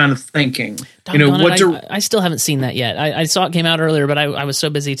were kind of thinking. I still haven't seen that yet. I saw it came out earlier, but I was so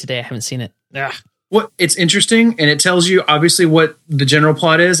busy today I haven't seen it. Ugh. Well, it's interesting, and it tells you obviously what the general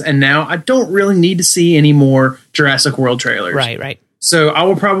plot is, and now I don't really need to see any more Jurassic World trailers. Right. So I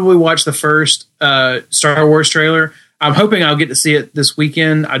will probably watch the first Star Wars trailer. I'm hoping I'll get to see it this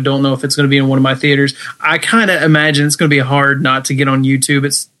weekend. I don't know if it's going to be in one of my theaters. I kind of imagine it's going to be hard not to get on YouTube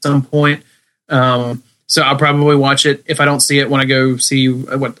at some point. So I'll probably watch it if I don't see it when I go see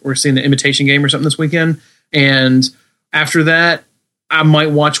what we're seeing, the Imitation Game or something this weekend. And after that, I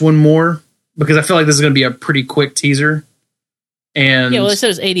might watch one more because I feel like this is going to be a pretty quick teaser. And it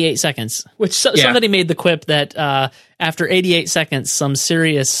says 88 seconds, which somebody made the quip that after 88 seconds, some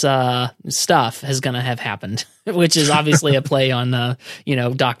serious stuff is going to have happened, which is obviously a play on,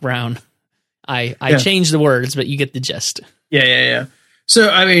 Doc Brown. I changed the words, but you get the gist. Yeah. So,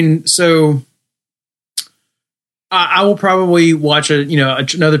 I will probably watch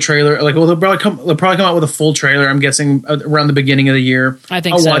another trailer. Like, they'll probably come out with a full trailer. I'm guessing around the beginning of the year. I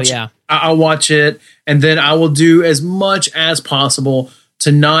think yeah. I'll watch it, and then I will do as much as possible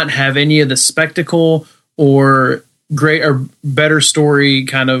to not have any of the spectacle or great or better story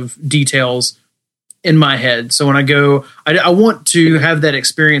kind of details in my head. So when I go, I want to have that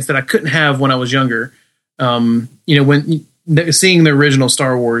experience that I couldn't have when I was younger. When seeing the original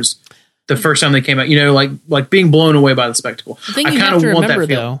Star Wars. The first time they came out, like being blown away by the spectacle. The thing you have to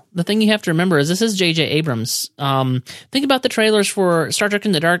remember, though, is this is J.J. Abrams. Think about the trailers for Star Trek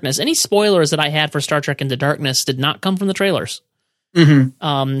Into Darkness. Any spoilers that I had for Star Trek Into Darkness did not come from the trailers.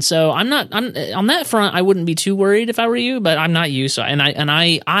 Mm-hmm. So I'm on that front. I wouldn't be too worried if I were you, but I'm not you. So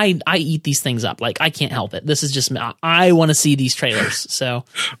I eat these things up. Like I can't help it. This is just I want to see these trailers. So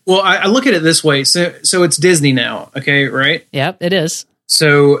well, I look at it this way. So it's Disney now. Okay, right? Yep, it is.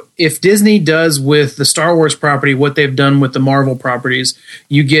 So if Disney does with the Star Wars property what they've done with the Marvel properties,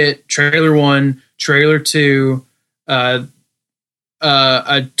 you get trailer 1, trailer 2, a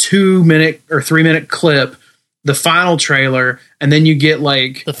 2-minute or 3-minute clip, the final trailer, and then you get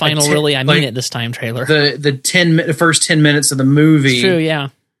like the final mean it this time trailer. The first 10 minutes of the movie. It's true, yeah.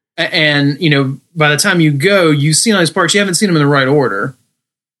 And by the time you go, you've seen all these parts. You haven't seen them in the right order.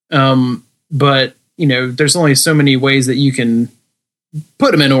 But there's only so many ways that you can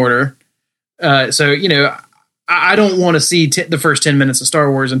put them in order. So I don't want to see the first 10 minutes of Star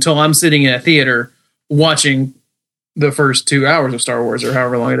Wars until I'm sitting in a theater watching the first 2 hours of Star Wars or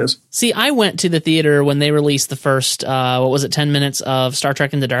however long it is. See, I went to the theater when they released the first, 10 minutes of Star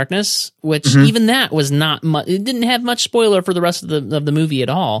Trek Into Darkness, which even that was not much. It didn't have much spoiler for the rest of the movie at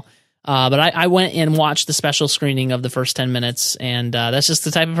all. But I went and watched the special screening of the first 10 minutes, and that's just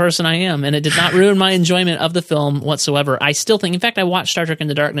the type of person I am, and it did not ruin my enjoyment of the film whatsoever. I still think, in fact, I watched Star Trek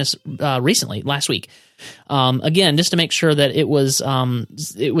Into Darkness recently, last week, again, just to make sure that it was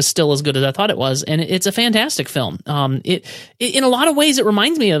still as good as I thought it was, and it's a fantastic film. It in a lot of ways, it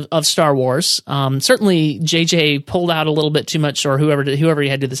reminds me of Star Wars. Certainly, JJ pulled out a little bit too much, or whoever he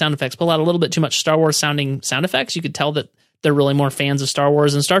had to do the sound effects, pulled out a little bit too much Star Wars sounding sound effects. You could tell that they're really more fans of Star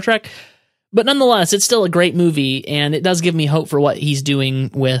Wars than Star Trek. But nonetheless, it's still a great movie, and it does give me hope for what he's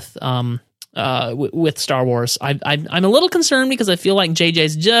doing with Star Wars. I'm a little concerned because I feel like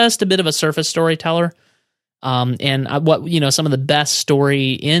JJ's just a bit of a surface storyteller. And some of the best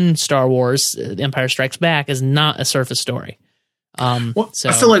story in Star Wars, Empire Strikes Back, is not a surface story. I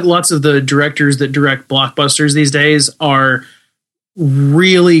feel like lots of the directors that direct blockbusters these days are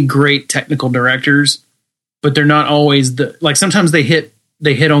really great technical directors, but they're not always sometimes they hit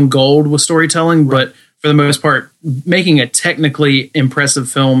on gold with storytelling, right. But for the most part, making a technically impressive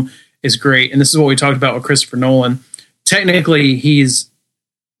film is great. And this is what we talked about with Christopher Nolan. Technically, he's,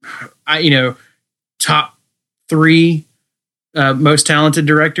 top 3 most talented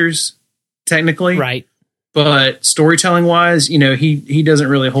directors, technically. Right. But storytelling wise, he doesn't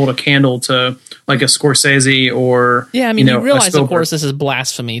really hold a candle to like a Scorsese or, you realize, of course, this is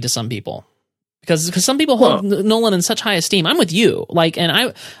blasphemy to some people. Because some people hold Nolan in such high esteem. I'm with you.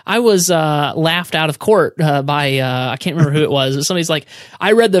 And I was laughed out of court by I can't remember who it was. Somebody's like,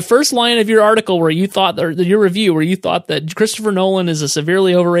 I read the first line of your article where you thought, or your review where you thought that Christopher Nolan is a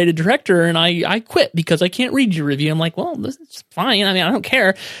severely overrated director, and I quit because I can't read your review. I'm like, well, this is fine. I mean, I don't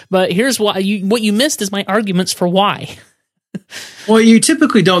care. But here's what you missed is my arguments for why. Well, you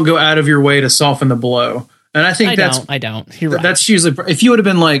typically don't go out of your way to soften the blow, and I think I don't. You're right. That's usually if you would have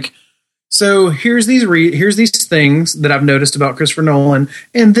been like, so here's these things that I've noticed about Christopher Nolan,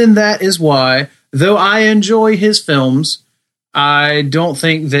 and then that is why, though I enjoy his films, I don't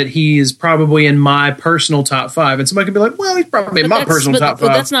think that he is probably in my personal top 5. And somebody could be like, well, he's probably in my personal top 5.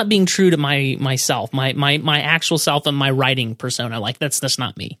 But that's not being true to myself, my actual self and my writing persona. Like that's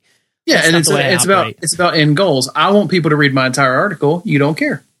not me. Yeah, that's and it's about end goals. I want people to read my entire article. You don't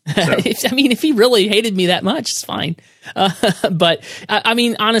care. So. I mean, if he really hated me that much, it's fine. But I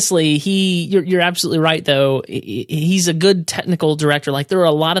mean, honestly, you're absolutely right, though. He's a good technical director. Like, there are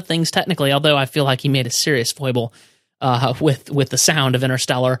a lot of things technically, although I feel like he made a serious foible with the sound of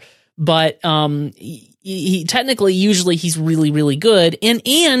Interstellar. But he technically, usually he's really, really good.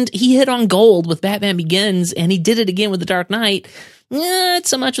 And he hit on gold with Batman Begins, and he did it again with The Dark Knight. Not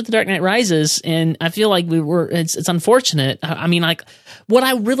so much with The Dark Knight Rises, and I feel like it's unfortunate. I mean, like, what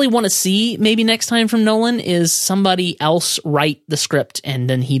I really want to see maybe next time from Nolan is somebody else write the script and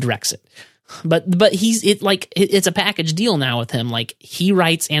then he directs it. But it's a package deal now with him. Like, he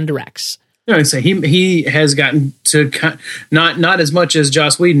writes and directs. No, I say he has gotten to not as much as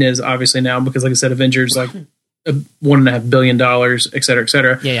Joss Whedon is obviously now, because like I said, Avengers like $1.5 billion, et cetera, et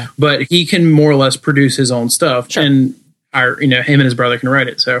cetera. Yeah. But he can more or less produce his own stuff, sure. And him and his brother can write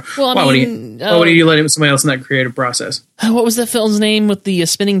it. So why would you let somebody else in that creative process? What was that film's name with the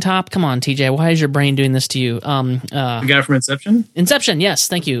spinning top? Come on, TJ. Why is your brain doing this to you? The guy from Inception? Inception, yes.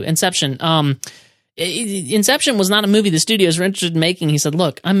 Thank you. Inception. Inception was not a movie the studios were interested in making. He said,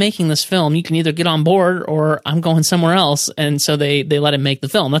 look, I'm making this film. You can either get on board or I'm going somewhere else. And so they let him make the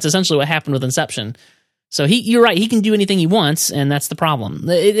film. That's essentially what happened with Inception. So you're right. He can do anything he wants, and that's the problem.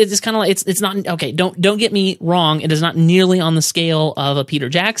 It's kind of like it's not okay. Don't get me wrong. It is not nearly on the scale of a Peter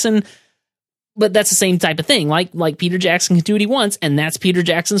Jackson, but that's the same type of thing. Like Peter Jackson can do what he wants, and that's Peter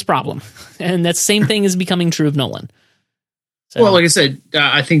Jackson's problem. And that's the same thing is becoming true of Nolan. So, well, like I said,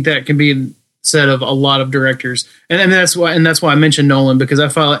 I think that can be said of a lot of directors, and that's why I mentioned Nolan, because I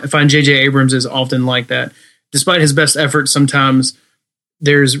find J.J. Abrams is often like that. Despite his best efforts, sometimes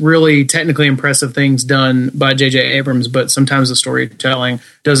there's really technically impressive things done by J.J. Abrams, but sometimes the storytelling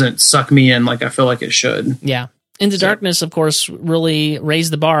doesn't suck me in like I feel like it should. Yeah. Into Darkness, of course, really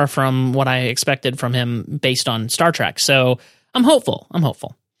raised the bar from what I expected from him based on Star Trek. So I'm hopeful.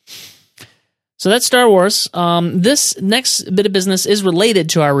 So that's Star Wars. This next bit of business is related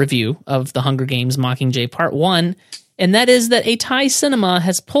to our review of The Hunger Games Mockingjay Part 1, and that is that a Thai cinema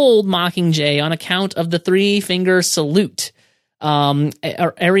has pulled Mockingjay on account of the three-finger salute.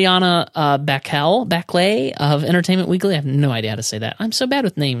 Ariana Backley of Entertainment Weekly, I have no idea how to say that. I'm so bad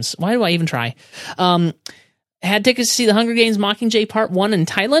with names. Why do I even try? Had tickets to see The Hunger Games Mockingjay Part 1 in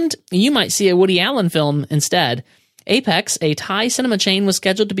Thailand? You might see a Woody Allen film instead. Apex, a Thai cinema chain, was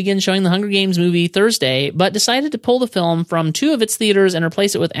scheduled to begin showing the Hunger Games movie Thursday, but decided to pull the film from two of its theaters and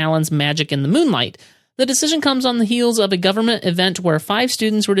replace it with Allen's Magic in the Moonlight. The decision comes on the heels of a government event where 5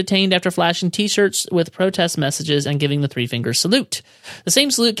 students were detained after flashing T-shirts with protest messages and giving the 3-finger salute. The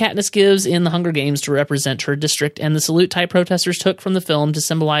same salute Katniss gives in the Hunger Games to represent her district, and the salute Thai protesters took from the film to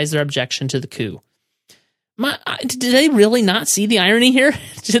symbolize their objection to the coup. Did they really not see the irony here?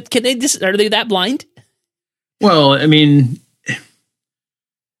 Are they that blind? Well, I mean,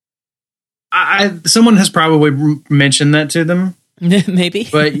 someone has probably mentioned that to them. Maybe.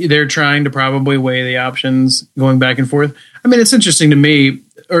 But they're trying to probably weigh the options going back and forth. I mean, it's interesting to me,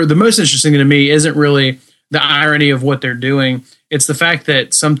 or the most interesting to me isn't really the irony of what they're doing. It's the fact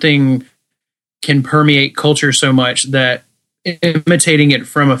that something can permeate culture so much that imitating it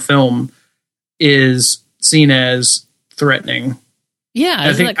from a film is seen as threatening. Yeah,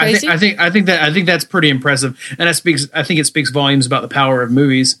 isn't that crazy? I think that's pretty impressive, and I think it speaks volumes about the power of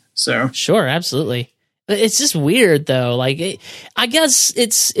movies. So sure, absolutely. It's just weird though. Like, I guess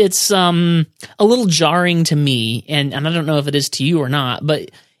it's a little jarring to me, and I don't know if it is to you or not,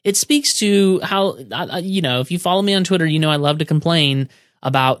 but it speaks to how, if you follow me on Twitter, I love to complain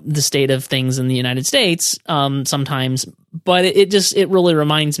about the state of things in the United States sometimes, but it really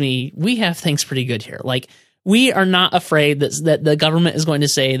reminds me we have things pretty good here. Like, we are not afraid that the government is going to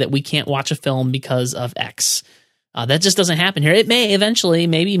say that we can't watch a film because of X. That just doesn't happen here. It may eventually,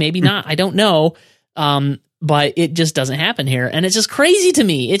 maybe not. I don't know. But it just doesn't happen here. And it's just crazy to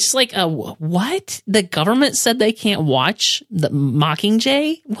me. It's just like, what? The government said they can't watch the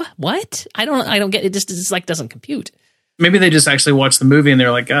Mockingjay? What? I don't get it. It's like doesn't compute. Maybe they just actually watched the movie and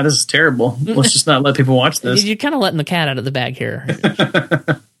they're like, God, this is terrible. Let's just not let people watch this. You're kind of letting the cat out of the bag here.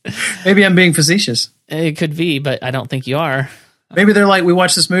 Maybe I'm being facetious. It could be, but I don't think you are. Maybe they're like, we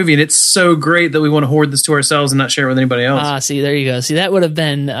watched this movie and it's so great that we want to hoard this to ourselves and not share it with anybody else. See, there you go. See, that would have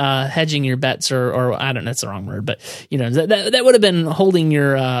been hedging your bets, or I don't know, that's the wrong word, but that would have been holding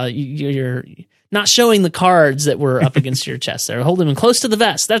your not showing the cards that were up against your chest there, holding them close to the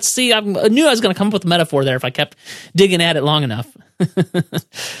vest. I knew I was going to come up with a metaphor there if I kept digging at it long enough.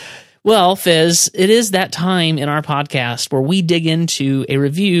 Well, Fizz, it is that time in our podcast where we dig into a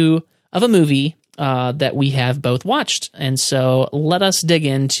review of a movie that we have both watched. And so let us dig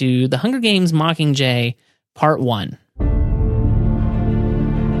into The Hunger Games Mockingjay Part 1.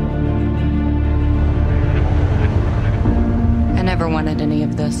 I never wanted any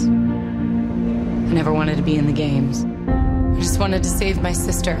of this. I never wanted to be in the games. I just wanted to save my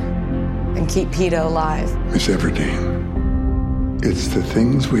sister and keep PETA alive. Miss Everdeen, it's the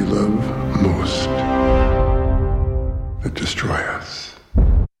things we love most that destroy us.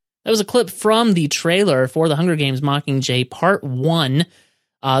 That was a clip from the trailer for The Hunger Games Mockingjay Part 1.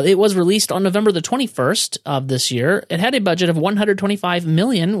 It was released on November the 21st of this year. It had a budget of $125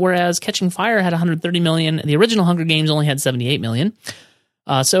 million, whereas Catching Fire had $130 million. The original Hunger Games only had $78 million.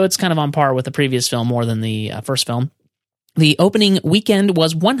 So it's kind of on par with the previous film more than the first film. The opening weekend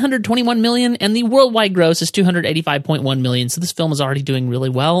was $121 million, and the worldwide gross is $285.1 million. So this film is already doing really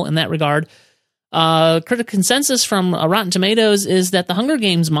well in that regard. Critic consensus from Rotten Tomatoes is that The Hunger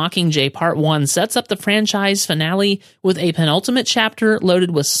Games Mockingjay Part 1 sets up the franchise finale with a penultimate chapter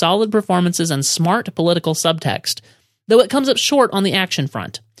loaded with solid performances and smart political subtext, though it comes up short on the action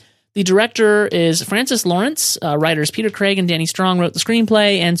front. The director is Francis Lawrence. Writers Peter Craig and Danny Strong wrote the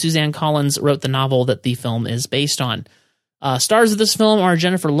screenplay, and Suzanne Collins wrote the novel that the film is based on. Stars of this film are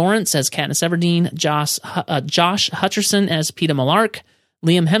Jennifer Lawrence as Katniss Everdeen, Josh Hutcherson as Peeta Mellark,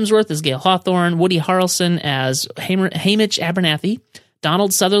 Liam Hemsworth as Gale Hawthorne, Woody Harrelson as Haymitch Abernathy,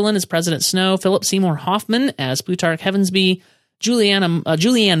 Donald Sutherland as President Snow, Philip Seymour Hoffman as Plutarch Heavensbee,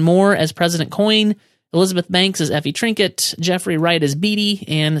 Julianne Moore as President Coin, Elizabeth Banks as Effie Trinket, Jeffrey Wright as Beatty,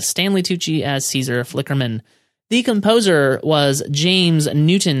 and Stanley Tucci as Caesar Flickerman. The composer was James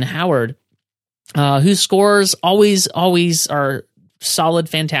Newton Howard, whose scores always are solid,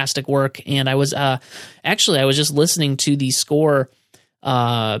 fantastic work. And I was just listening to the score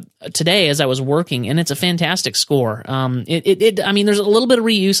today as I was working, and it's a fantastic score. I mean, there's a little bit of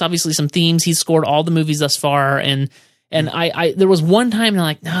reuse, obviously some themes. He's scored all the movies thus far, and I there was one time and I'm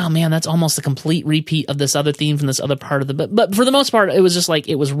like, oh man, that's almost a complete repeat of this other theme from this other part of but for the most part, it was just like,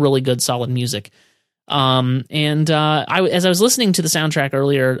 it was really good, solid music. As I was listening to the soundtrack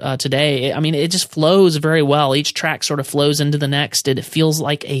earlier today, I mean, it just flows very well. Each track sort of flows into the next. It feels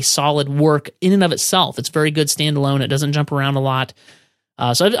like a solid work in and of itself. It's very good standalone. It doesn't jump around a lot.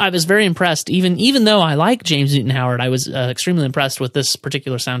 So I was very impressed. Even though I like James Newton Howard, I was extremely impressed with this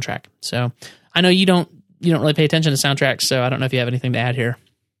particular soundtrack. So I know you don't really pay attention to soundtracks, so I don't know if you have anything to add here.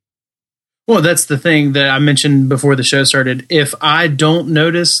 Well, that's the thing that I mentioned before the show started. If I don't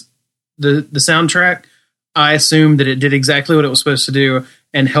notice the soundtrack, I assumed that it did exactly what it was supposed to do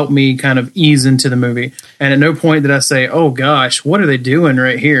and helped me kind of ease into the movie. And at no point did I say, "Oh gosh, what are they doing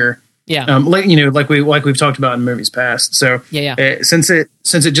right here?" Yeah. Like we've talked about in movies past. So since it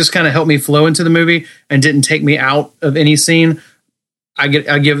just kind of helped me flow into the movie and didn't take me out of any scene, I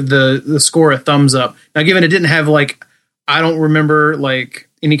give the score a thumbs up. Now, given it didn't have I don't remember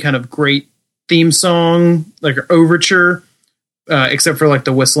any kind of great theme song or overture, except for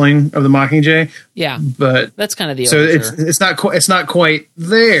the whistling of the Mockingjay. Yeah, but that's kind of the overture. So it's not quite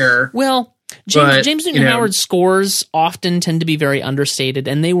there. Well, James Newton Howard's scores often tend to be very understated,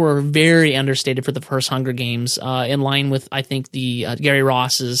 and they were very understated for the first Hunger Games, in line with, I think, the Gary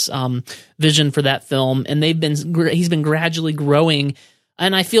Ross's vision for that film. And he's been gradually growing,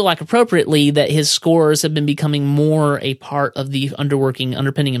 and I feel like appropriately that his scores have been becoming more a part of the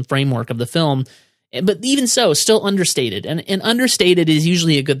underpinning and framework of the film. But even so, still understated, and understated is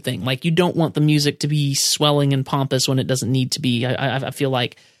usually a good thing. You don't want the music to be swelling and pompous when it doesn't need to be. I feel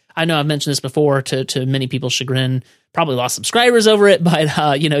like, I know I've mentioned this before to many people's chagrin, probably lost subscribers over it, but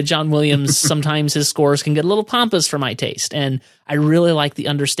John Williams, sometimes his scores can get a little pompous for my taste, and I really like the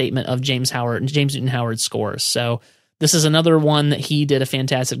understatement of James Newton Howard's scores. So this is another one that he did a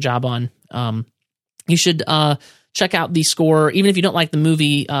fantastic job on. You should check out the score, even if you don't like the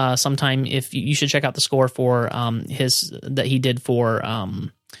movie. Sometime, if you should check out the score for that he did for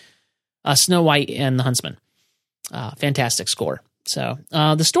Snow White and the Huntsman. Fantastic score. So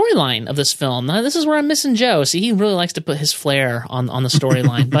the storyline of this film, now this is where I'm missing Joe. See, he really likes to put his flair on the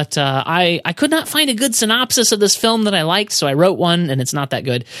storyline, but I could not find a good synopsis of this film that I liked, so I wrote one, and it's not that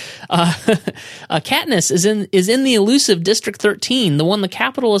good. Katniss is in the elusive District 13, the one the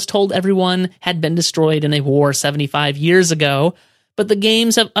Capitol has told everyone had been destroyed in a war 75 years ago. But the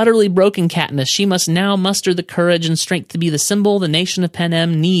games have utterly broken Katniss. She must now muster the courage and strength to be the symbol the nation of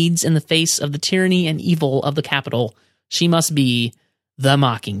Panem needs in the face of the tyranny and evil of the Capitol. She must be the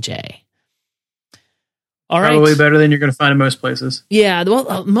Mockingjay. All right. Probably better than you're going to find in most places. Yeah,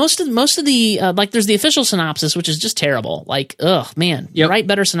 well, most of the there's the official synopsis, which is just terrible. Ugh, man, write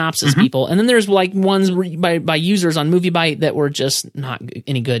better synopsis, people. And then there's ones by users on MovieByte that were just not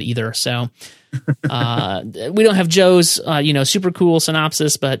any good either. So we don't have Joe's super cool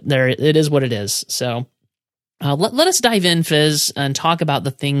synopsis, but there it is what it is. So let us dive in, Fizz, and talk about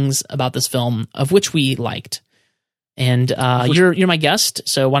the things about this film of which we liked. And you're my guest,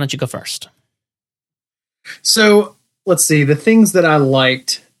 so why don't you go first? So let's see the things that I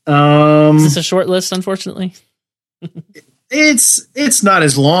liked. Is this a short list? Unfortunately, it's not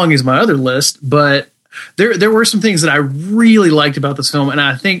as long as my other list, but there were some things that I really liked about this film, and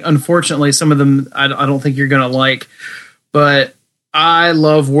I think unfortunately some of them I don't think you're going to like. But I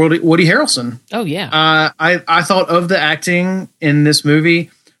love Woody Harrelson. Oh yeah, I thought of the acting in this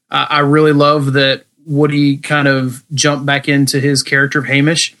movie. I really love that Woody kind of jumped back into his character of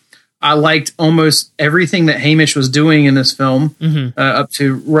Hamish. I liked almost everything that Hamish was doing in this film, up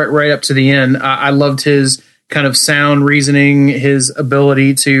to right up to the end. I loved his kind of sound reasoning, his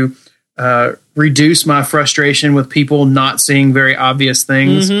ability to reduce my frustration with people not seeing very obvious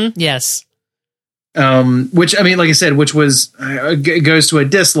things. Yes. Which, I mean, like I said, which was goes to a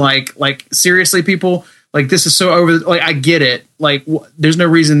dislike. Seriously, people, this is so over. I get it. There's no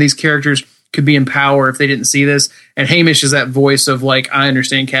reason these characters could be in power if they didn't see this. And Hamish is that voice of I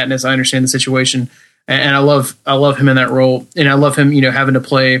understand Katniss, I understand the situation, and I love him in that role, and I love him, having to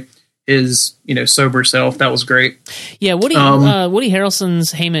play his sober self. That was great. Yeah, Woody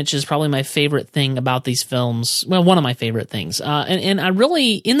Harrelson's Hamish is probably my favorite thing about these films. Well, one of my favorite things. And I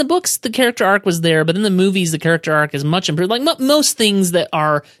really, in the books the character arc was there, but in the movies the character arc is much improved. Most things that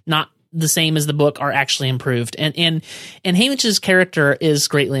are not the same as the book are actually improved, and Hamish's character is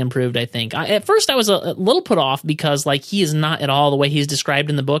greatly improved. I think at first I was a little put off because he is not at all the way he's described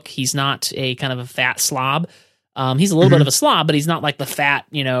in the book. He's not a kind of a fat slob. He's a little bit of a slob, but he's not like the fat,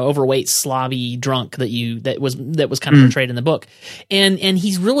 overweight, slobby drunk that was kind of portrayed in the book. And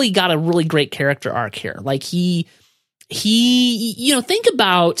he's really got a really great character arc here. He think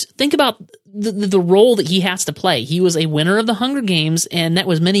about the role that he has to play. He was a winner of the Hunger Games, and that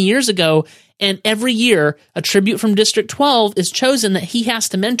was many years ago. And every year, a tribute from District 12 is chosen that he has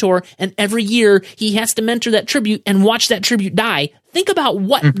to mentor, and every year he has to mentor that tribute and watch that tribute die. Think about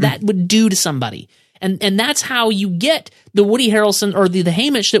what that would do to somebody. And that's how you get the Woody Harrelson or the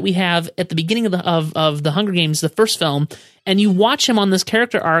Hamish that we have at the beginning of the Hunger Games, the first film, and you watch him on this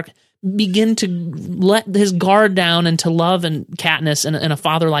character arc begin to let his guard down and to love and Katniss in a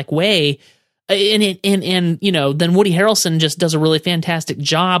father-like way. And then Woody Harrelson just does a really fantastic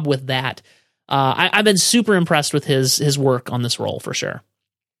job with that. I've been super impressed with his work on this role for sure.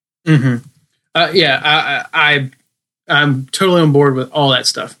 I'm totally on board with all that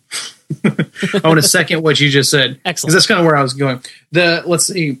stuff. I want to second what you just said. Excellent. Because that's kind of where I was going. Let's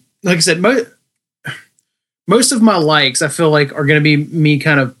see. Like I said, most of my likes, I feel like, are going to be me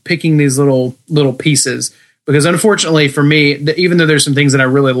kind of picking these little pieces. Because unfortunately for me, even though there's some things that I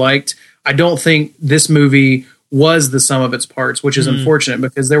really liked, I don't think this movie was the sum of its parts, which is unfortunate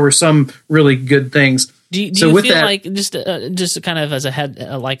because there were some really good things. Do you feel like, just kind of as a head,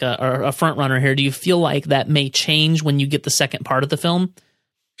 like a front runner here, do you feel like that may change when you get the second part of the film?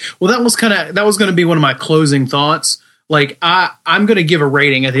 Well, that was going to be one of my closing thoughts. Like I'm going to give a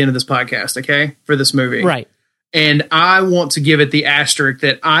rating at the end of this podcast, okay, for this movie. Right. And I want to give it the asterisk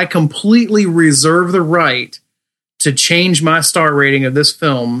that I completely reserve the right to change my star rating of this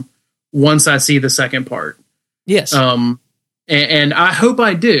film once I see the second part. Yes. And I hope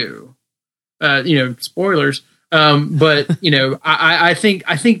I do. Spoilers. But I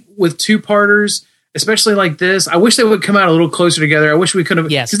think with two-parters, especially like this, I wish they would come out a little closer together. I wish we could have.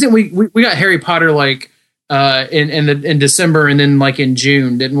 Yes. Because we got Harry Potter like in December and then like in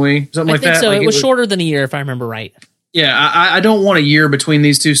June, didn't we? Something like that. I think so. Like it was shorter than a year, if I remember right. Yeah, I don't want a year between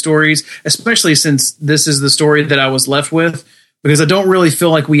these two stories, especially since this is the story that I was left with, because I don't really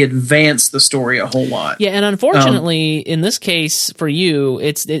feel like we advanced the story a whole lot. Yeah, and unfortunately, in this case for you,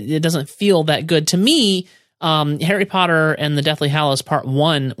 it doesn't feel that good to me. Harry Potter and the Deathly Hallows Part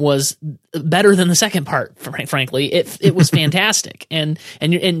 1 was better than the second part. Frankly, it was fantastic, and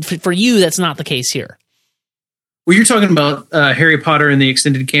for you, that's not the case here. Well, you're talking about Harry Potter and the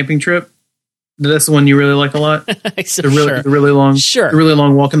Extended Camping Trip. That's the one you really like a lot. The really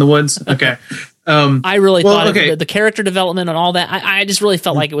long walk in the woods. Okay. I really thought the character development and all that. I just really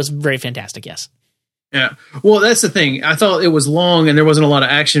felt like it was very fantastic. Yes. Yeah. Well, that's the thing. I thought it was long and there wasn't a lot of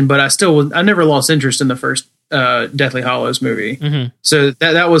action, but I never lost interest in the first Deathly Hallows movie. Mm-hmm. So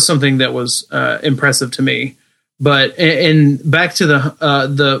that was something that was impressive to me. But and back to the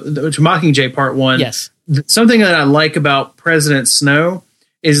Mockingjay Part 1. Yes. Something that I like about President Snow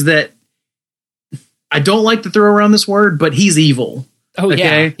is that I don't like to throw around this word, but he's evil. Oh,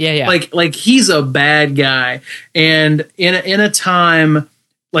 okay? Yeah. Like he's a bad guy, and in a time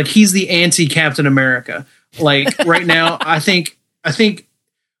like he's the anti-Captain America. Like right now, I think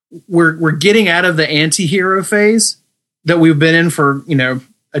we're getting out of the anti-hero phase that we've been in for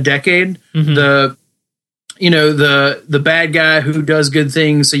a decade. Mm-hmm. The bad guy who does good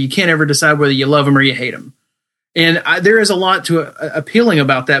things, so you can't ever decide whether you love him or you hate him. And there is a lot to appealing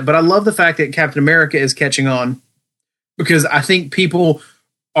about that, but I love the fact that Captain America is catching on, because I think people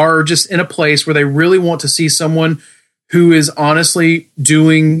are just in a place where they really want to see someone who is honestly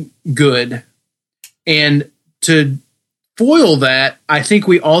doing good. And to foil that, I think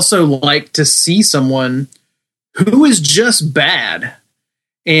we also like to see someone who is just bad.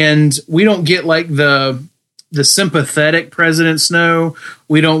 And we don't get like the sympathetic President Snow.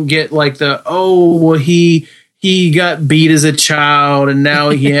 We don't get like he got beat as a child and now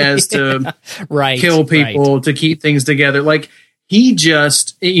he has to kill people to keep things together. Like he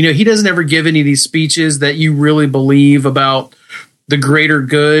just, he doesn't ever give any of these speeches that you really believe about the greater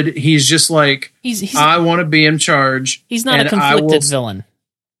good. He's just like, I want to be in charge. He's not a conflicted villain.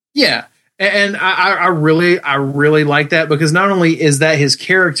 Yeah. And I really like that, because not only is that his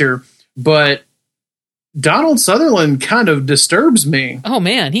character, but Donald Sutherland kind of disturbs me. Oh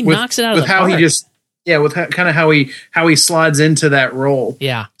man, he knocks it out of the park. How he slides into that role.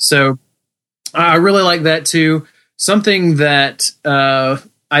 Yeah. So I really like that too. Something that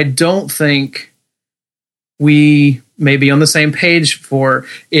I don't think we may be on the same page for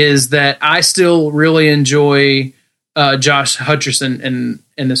is that I still really enjoy Josh Hutcherson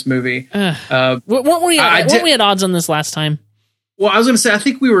in this movie. Weren't we at odds on this last time? Well, I was going to say, I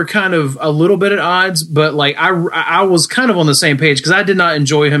think we were kind of a little bit at odds, but like I was kind of on the same page, because I did not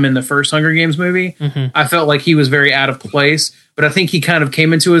enjoy him in the first Hunger Games movie. Mm-hmm. I felt like he was very out of place, but I think he kind of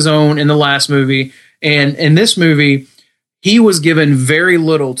came into his own in the last movie. And in this movie, he was given very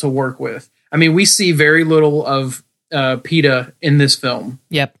little to work with. I mean, we see very little of PETA in this film.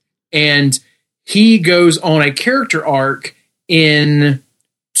 Yep. And he goes on a character arc in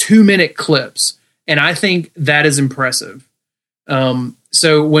 2-minute clips. And I think that is impressive.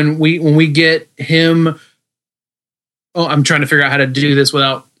 So when we get him, I'm trying to figure out how to do this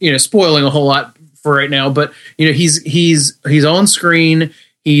without, spoiling a whole lot for right now, but he's on screen,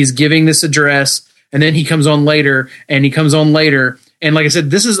 he's giving this address, and then he comes on later. And like I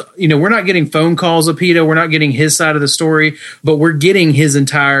said, this is, we're not getting phone calls of PETA. We're not getting his side of the story, but we're getting his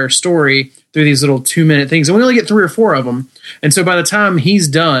entire story through these little 2-minute things. And we only get 3 or 4 of them. And so by the time he's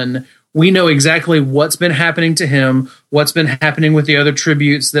done, we know exactly what's been happening to him, what's been happening with the other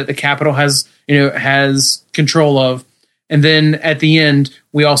tributes that the Capitol has control of. And then at the end,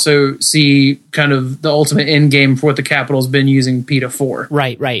 we also see kind of the ultimate end game for what the Capitol's been using PETA for.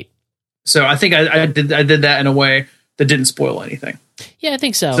 Right. So I think I did that in a way that didn't spoil anything. Yeah, I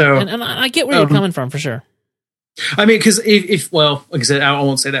think so. And I get where you're coming from for sure. I mean, because like I said, I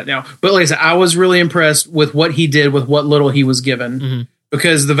won't say that now. But like I said, I was really impressed with what he did with what little he was given.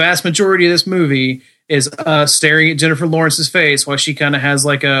 Because the vast majority of this movie is staring at Jennifer Lawrence's face while she kind of has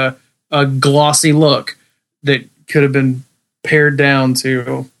like a glossy look that could have been pared down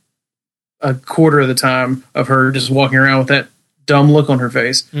to a quarter of the time of her just walking around with that dumb look on her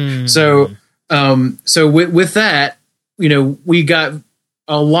face. So with that, we got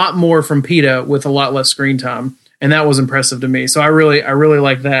a lot more from PETA with a lot less screen time, and that was impressive to me. So I really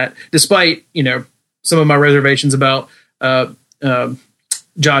like that, despite some of my reservations about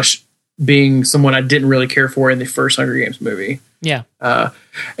Josh being someone I didn't really care for in the first Hunger Games movie. Yeah.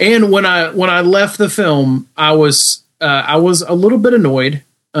 And when I left the film, I was a little bit annoyed.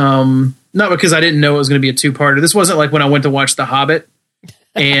 Not because I didn't know it was going to be a two-parter. This wasn't like when I went to watch The Hobbit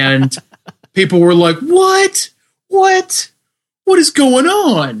and people were like, what is going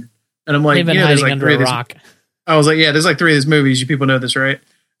on? And I'm like, they've been hiding under a rock. I was like, yeah, there's like 3 of these movies. You people know this, right?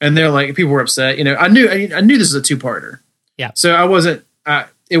 And they're like, people were upset. I knew this was a two-parter. Yeah. So I wasn't,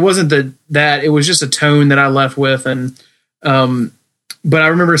 it wasn't that it was just a tone that I left with. And, but I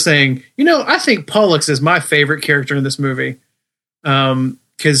remember saying, I think Pollux is my favorite character in this movie.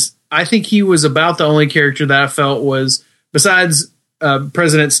 Cause I think he was about the only character that I felt was, besides,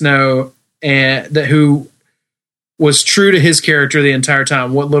 President Snow, and who was true to his character the entire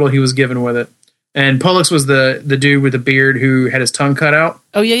time, what little he was given with it. And Pollux was the dude with the beard who had his tongue cut out.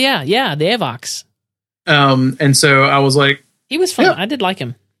 Oh yeah, the Avox. And so I was like, he was fun. Yeah. I did like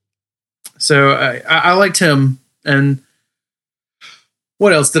him. So I liked him. And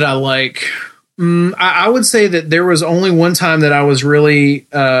what else did I like? I would say that there was only one time that I was really,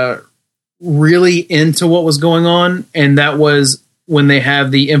 really into what was going on, and that was when they have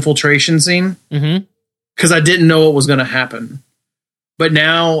the infiltration scene. Because I didn't know what was going to happen. But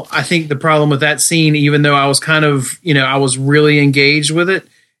now I think the problem with that scene, even though I was kind of, I was really engaged with it,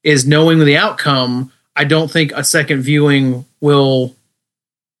 is knowing the outcome. I don't think a second viewing will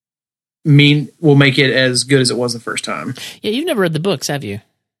make it as good as it was the first time. Yeah, you've never read the books, have you?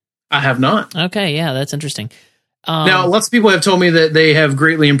 I have not. Okay, yeah, that's interesting. Now, lots of people have told me that they have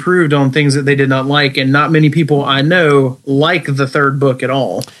greatly improved on things that they did not like, and not many people I know like the third book at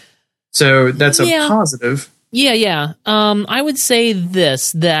all. So that's a positive. Yeah. I would say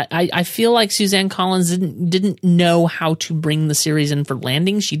that I feel like Suzanne Collins didn't know how to bring the series in for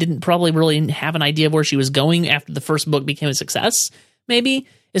landing. She didn't probably really have an idea of where she was going after the first book became a success, maybe,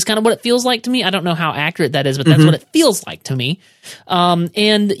 is kind of what it feels like to me. I don't know how accurate that is, but that's what it feels like to me.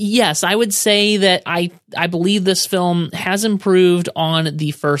 And yes, I would say that I believe this film has improved on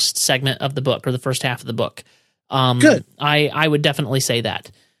the first segment of the book, or the first half of the book. Good. I would definitely say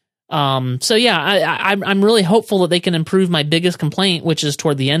that. So yeah, I'm really hopeful that they can improve my biggest complaint, which is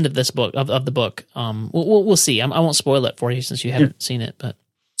toward the end of this book of the book. We'll see. I won't spoil it for you since you haven't seen it, but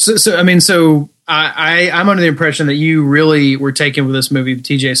I'm under the impression that you really were taken with this movie,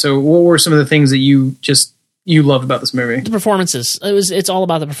 TJ. So what were some of the things that you loved about this movie? The performances. It's all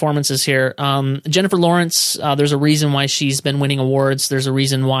about the performances here. Jennifer Lawrence, there's a reason why she's been winning awards. There's a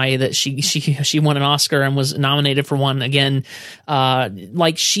reason why that she won an Oscar and was nominated for one again.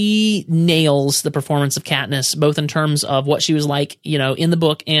 Like, she nails the performance of Katniss, both in terms of what she was like, in the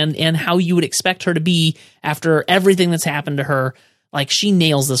book, and how you would expect her to be after everything that's happened to her. Like, she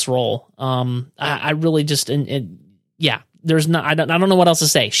nails this role. I really just, there's not, I don't know what else to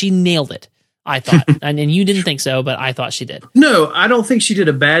say. She nailed it, I thought. and you didn't think so, but I thought she did. No, I don't think she did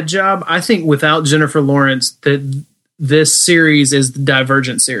a bad job. I think without Jennifer Lawrence, that this series is the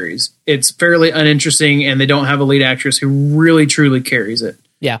Divergent series. It's fairly uninteresting, and they don't have a lead actress who really, truly carries it.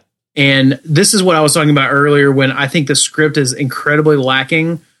 Yeah. And this is what I was talking about earlier, when I think the script is incredibly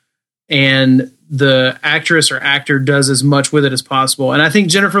lacking, and the actress or actor does as much with it as possible. And I think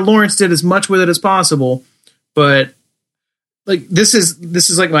Jennifer Lawrence did as much with it as possible, but like, this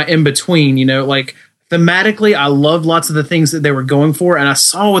is like my in-between, like, thematically, I loved lots of the things that they were going for, and I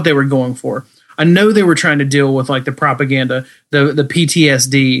saw what they were going for. I know they were trying to deal with, like, the propaganda, the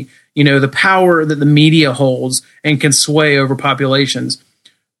PTSD, the power that the media holds and can sway over populations.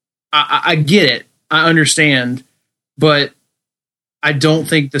 I get it. I understand, but I don't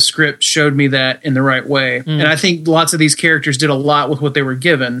think the script showed me that in the right way. And I think lots of these characters did a lot with what they were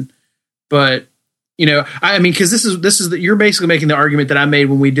given, but I mean, because this is you're basically making the argument that I made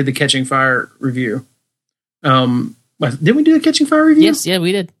when we did the Catching Fire review. Did we do the Catching Fire review? Yes, yeah,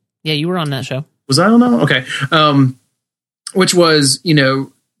 we did. Yeah, you were on that show. Was I on that? Okay. Which was, the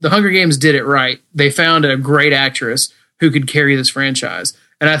Hunger Games did it right. They found a great actress who could carry this franchise.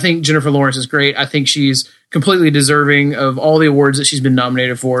 And I think Jennifer Lawrence is great. I think she's completely deserving of all the awards that she's been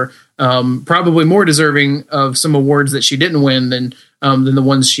nominated for. Probably more deserving of some awards that she didn't win than the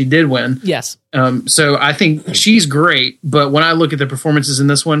ones she did win. Yes. So I think she's great. But when I look at the performances in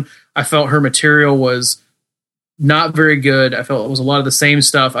this one, I felt her material was not very good. I felt it was a lot of the same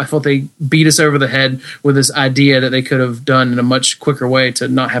stuff. I felt they beat us over the head with this idea that they could have done in a much quicker way to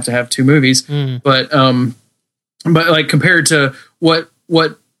not have to have two movies. But like compared to what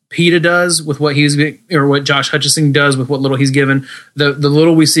PETA does with what or what Josh Hutcherson does with what little he's given, the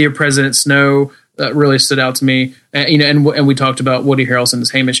little we see of President Snow really stood out to me. And we talked about Woody Harrelson as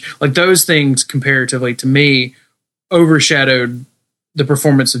Hamish. Like those things comparatively to me overshadowed the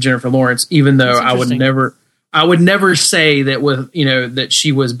performance of Jennifer Lawrence, even though I would never say that that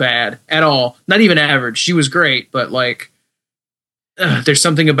she was bad at all. Not even average. She was great, but there's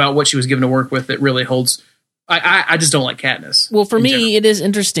something about what she was given to work with that really holds. I just don't like Katniss. Well, for me, it is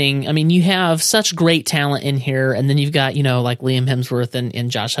interesting. I mean, you have such great talent in here, and then you've got, like Liam Hemsworth and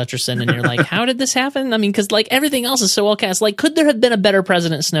Josh Hutcherson, and you're like, how did this happen? I mean, because everything else is so well cast. Could there have been a better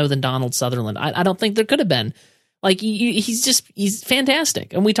President Snow than Donald Sutherland? I don't think there could have been. He's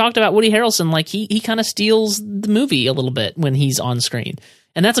fantastic. And we talked about Woody Harrelson. He kind of steals the movie a little bit when he's on screen.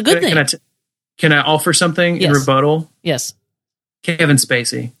 And that's a good thing. Can I offer something in rebuttal? Yes. Kevin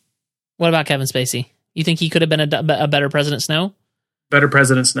Spacey. What about Kevin Spacey? You think he could have been a better President Snow? Better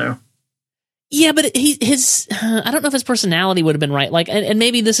President Snow. Yeah, but I don't know if his personality would have been right. And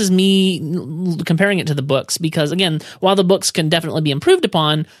maybe this is me comparing it to the books, because again, while the books can definitely be improved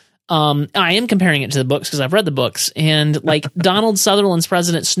upon, I am comparing it to the books because I've read the books, and Donald Sutherland's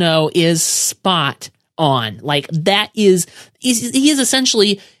President Snow is spot on. He is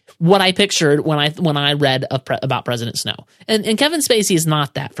essentially what I pictured when I read about President Snow. And Kevin Spacey is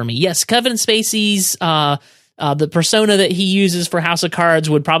not that for me. Yes, Kevin Spacey's the persona that he uses for House of Cards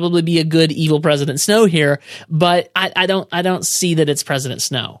would probably be a good evil President Snow here, but I don't see that it's President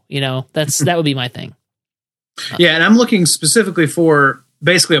Snow. That would be my thing. Yeah, and I'm looking specifically for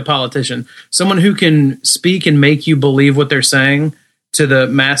basically a politician, someone who can speak and make you believe what they're saying to the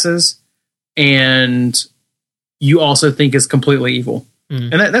masses, and you also think is completely evil.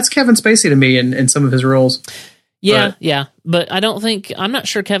 And that's Kevin Spacey to me in some of his roles. Yeah, but I'm not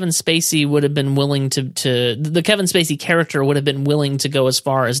sure Kevin Spacey would have been willing the Kevin Spacey character would have been willing to go as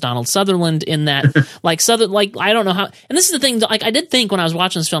far as Donald Sutherland in that, I don't know how, and this is the thing, I did think when I was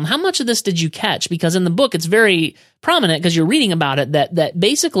watching this film, how much of this did you catch? Because in the book, it's very prominent because you're reading about it, that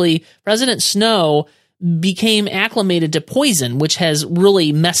basically President Snow became acclimated to poison, which has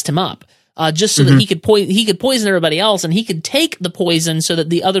really messed him up. Just so that he could poison everybody else, and he could take the poison so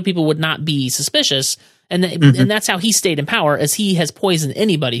that the other people would not be suspicious, and that's how he stayed in power, as he has poisoned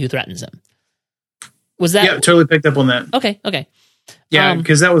anybody who threatens him. Was that? Yeah, totally picked up on that. Okay. Yeah,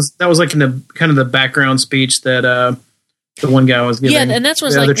 because that was in the kind of the background speech that the one guy was giving. Yeah, and that's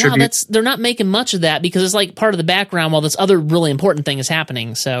what's wow, they're not making much of that because it's part of the background while this other really important thing is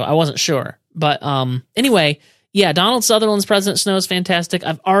happening. So I wasn't sure, but anyway. Yeah, Donald Sutherland's President Snow is fantastic.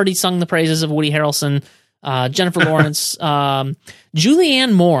 I've already sung the praises of Woody Harrelson, Jennifer Lawrence,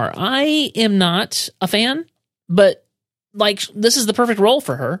 Julianne Moore. I am not a fan, but this is the perfect role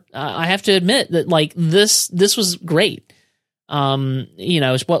for her. I have to admit that this was great.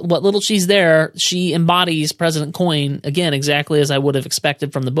 What little she's there, she embodies President Coin again exactly as I would have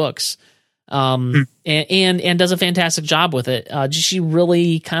expected from the books. And does a fantastic job with it. She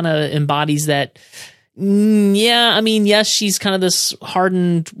really kind of embodies that. Yeah, I mean, yes, she's kind of this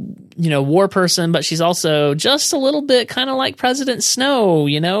hardened, war person, but she's also just a little bit kind of like President Snow,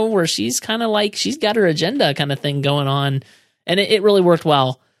 where she's kind of she's got her agenda kind of thing going on, and it really worked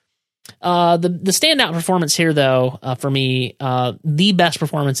well. The standout performance here, though, for me, the best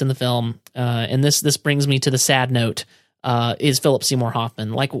performance in the film, and this brings me to the sad note, is Philip Seymour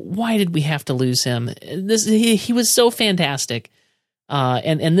Hoffman. Why did we have to lose him? He was so fantastic.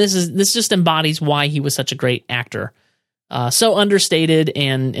 And this just embodies why he was such a great actor. So understated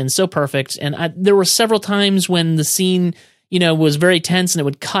and so perfect. And there were several times when the scene, was very tense and it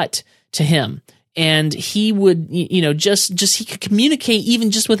would cut to him. And he would, just he could communicate even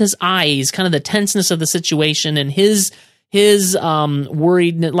just with his eyes, kind of the tenseness of the situation and his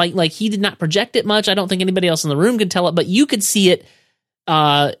worried, like he did not project it much. I don't think anybody else in the room could tell it, but you could see it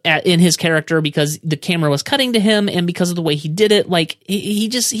in his character because the camera was cutting to him, and because of the way he did it, like he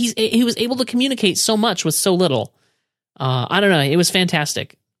was able to communicate so much with so little. I don't know, it was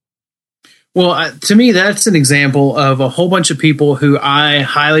fantastic. Well, to me, that's an example of a whole bunch of people who I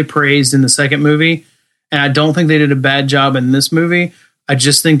highly praised in the second movie, and I don't think they did a bad job in this movie. I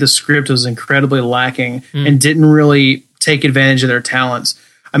just think the script was incredibly lacking and didn't really take advantage of their talents.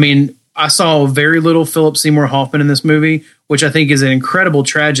 I mean, I saw very little Philip Seymour Hoffman in this movie, which I think is an incredible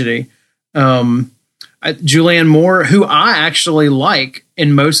tragedy. Julianne Moore, who I actually like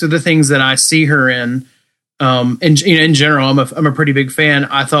in most of the things that I see her in, and in general, I'm a pretty big fan.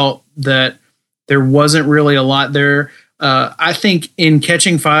 I thought that there wasn't really a lot there. I think in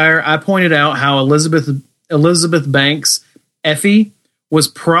Catching Fire, I pointed out how Elizabeth Banks' Effie was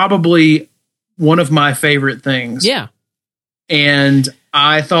probably one of my favorite things. Yeah. And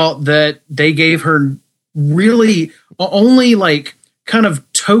I thought that they gave her really only like kind of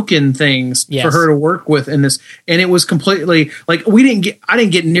token things for her to work with in this. And it was completely like, I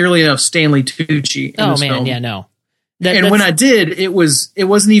didn't get nearly enough Stanley Tucci in this film. Yeah, no. When I did, it wasn't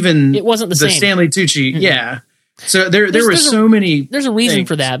the same. Stanley Tucci. Mm-hmm. Yeah. So there were so many. There's a reason things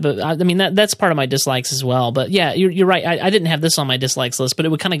for that, but I mean that's part of my dislikes as well. But yeah, you're right. I didn't have this on my dislikes list, but it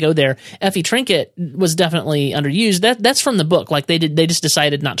would kind of go there. Effie Trinket was definitely underused. That's from the book. Like they just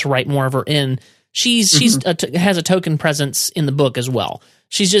decided not to write more of her in. She's has a token presence in the book as well.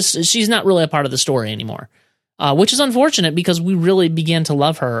 She's not really a part of the story anymore, which is unfortunate because we really began to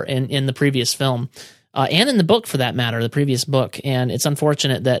love her in the previous film. And in the book, for that matter, the previous book, and it's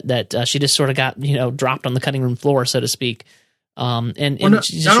unfortunate that she just sort of got dropped on the cutting room floor, so to speak, and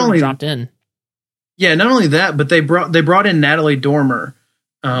she just sort of dropped in. Yeah, not only that, but they brought in Natalie Dormer,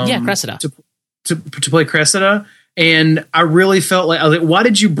 Cressida, to play Cressida, and I really felt like I was like, why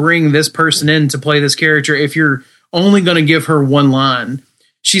did you bring this person in to play this character if you're only going to give her one line?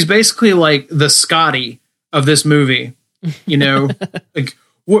 She's basically like the Scotty of this movie, like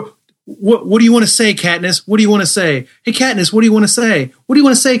what. What do you want to say, Katniss? What do you want to say? Hey, Katniss, what do you want to say? What do you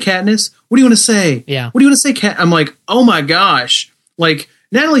want to say, Katniss? What do you want to say? Yeah. What do you want to say, Kat? I'm like, oh my gosh. Like,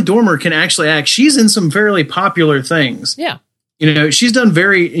 Natalie Dormer can actually act. She's in some fairly popular things. Yeah. She's done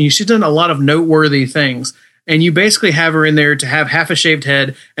a lot of noteworthy things. And you basically have her in there to have half a shaved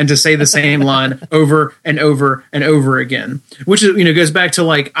head and to say the same line over and over and over again. Which is, goes back to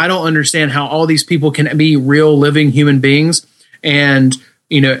like, I don't understand how all these people can be real living human beings. And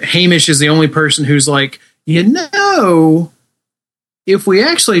Hamish is the only person who's like, if we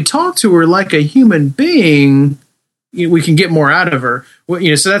actually talk to her like a human being, we can get more out of her. Well,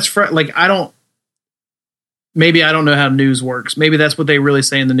 so that's like, maybe I don't know how news works. Maybe that's what they really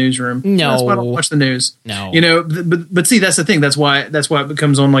say in the newsroom. No, that's why I don't watch the news. No, but see, that's the thing. That's why it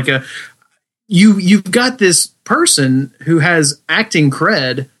becomes on like you've got this person who has acting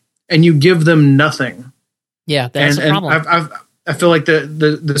cred and you give them nothing. Yeah, that's the problem. I feel like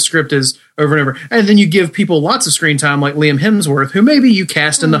the script is over and over. And then you give people lots of screen time like Liam Hemsworth, who maybe you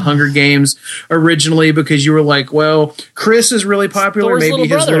cast in the Hunger Games originally because you were like, well, Chris is really popular. Maybe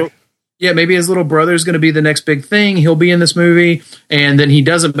his little brother is going to be the next big thing. He'll be in this movie. And then he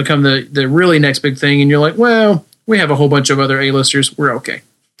doesn't become the really next big thing. And you're like, well, we have a whole bunch of other A-listers. We're okay.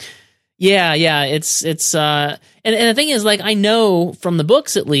 Yeah. It's and the thing is, like, I know from the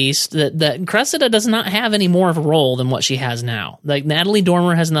books at least that Cressida does not have any more of a role than what she has now. Like, Natalie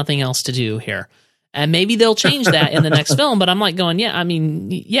Dormer has nothing else to do here, and maybe they'll change that in the next film. But I'm like going,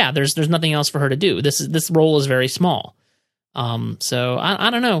 there's nothing else for her to do. This role is very small. So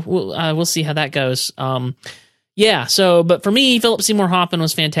I don't know. We'll see how that goes. But for me, Philip Seymour Hoffman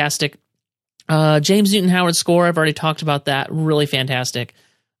was fantastic. James Newton Howard's score, I've already talked about that. Really fantastic.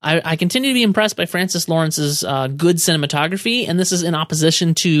 I continue to be impressed by Francis Lawrence's good cinematography, and this is in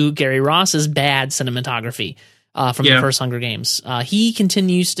opposition to Gary Ross's bad cinematography from the first Hunger Games. He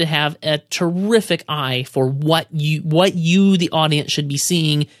continues to have a terrific eye for what you, the audience, should be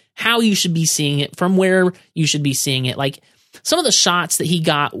seeing, how you should be seeing it, from where you should be seeing it. Like some of the shots that he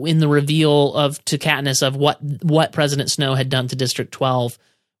got in the reveal to Katniss of what President Snow had done to District 12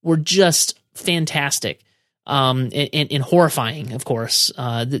 were just fantastic. And horrifying, of course.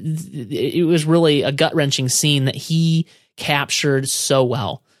 It was really a gut-wrenching scene that he captured so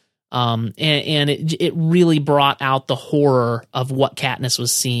well. And it really brought out the horror of what Katniss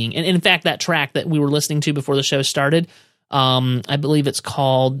was seeing. And in fact, that track that we were listening to before the show started, I believe it's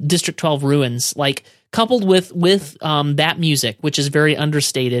called District 12 Ruins, like coupled with that music, which is very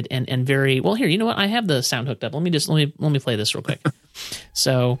understated and very, well, here, you know what? I have the sound hooked up. Let me play this real quick.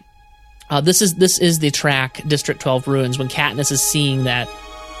 So, this is the track District 12 Ruins when Katniss is seeing that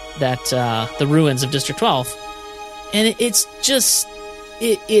the ruins of District 12, and it's just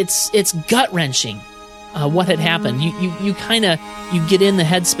it's gut wrenching what had happened. You kind of you get in the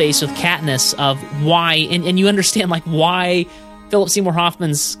headspace with Katniss of why, and you understand like why Philip Seymour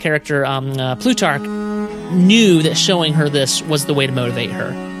Hoffman's character Plutarch knew that showing her this was the way to motivate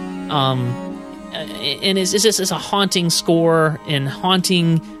her. And it's a haunting score and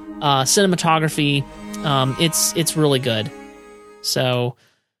haunting cinematography. It's really good. So,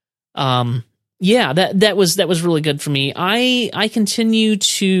 yeah, that was really good for me. I continue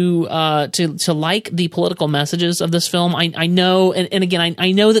to like the political messages of this film. I know, and again,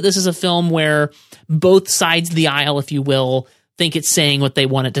 I know that this is a film where both sides of the aisle, if you will, think it's saying what they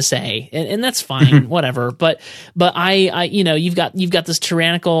want it to say, and that's fine, whatever. But I you've got this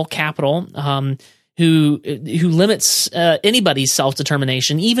tyrannical capital who limits anybody's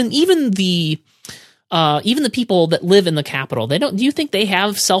self-determination, even the people that live in the capital. They don't. Do you think they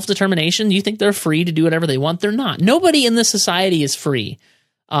have self-determination? Do you think they're free to do whatever they want? They're not. Nobody in this society is free.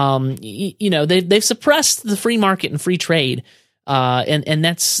 They've suppressed the free market and free trade, and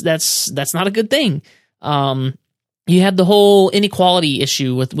that's not a good thing. You had the whole inequality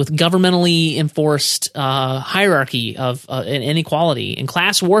issue with governmentally enforced hierarchy of inequality and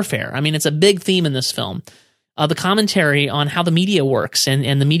class warfare. I mean, it's a big theme in this film. The commentary on how the media works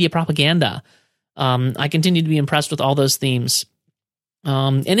and the media propaganda. I continue to be impressed with all those themes.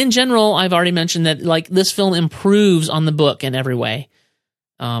 And in general, I've already mentioned that like this film improves on the book in every way.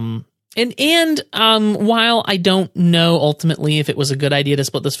 While I don't know ultimately if it was a good idea to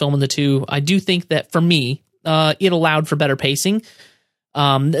split this film into two, I do think that for me, it allowed for better pacing.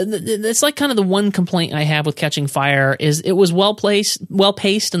 It's like kind of the one complaint I have with Catching Fire is it was well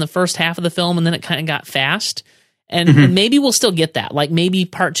paced in the first half of the film, and then it kind of got fast. And maybe we'll still get that. Like maybe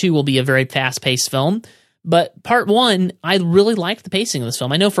part 2 will be a very fast paced film, but part 1, I really liked the pacing of this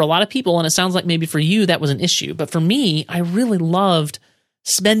film. I know for a lot of people, and it sounds like maybe for you that was an issue, but for me, I really loved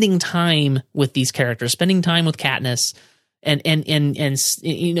spending time with these characters, spending time with Katniss. And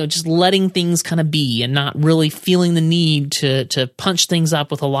just letting things kind of be and not really feeling the need to punch things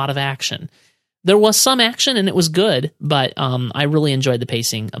up with a lot of action. There was some action and it was good, but I really enjoyed the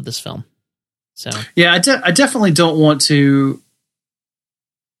pacing of this film. So yeah, I definitely don't want to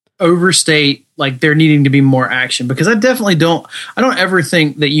overstate like there needing to be more action, because I don't ever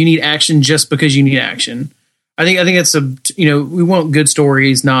think that you need action just because you need action. I think it's we want good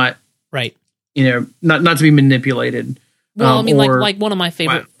stories, not right. Not to be manipulated. Well, I mean, like one of my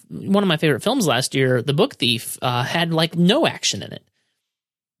favorite films last year, The Book Thief, had like no action in it.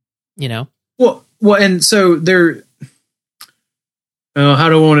 Well, and so there. How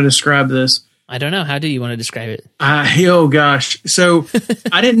do I want to describe this? I don't know. How do you want to describe it? Oh gosh. So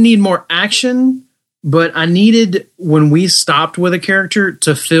I didn't need more action, but I needed when we stopped with a character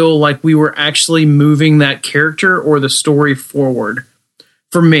to feel like we were actually moving that character or the story forward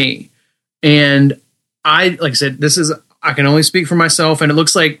for me. And like I said, I can only speak for myself, and it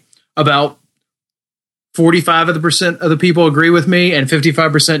looks like about 45% of the people agree with me and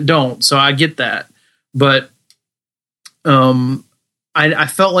 55% don't. So I get that. But I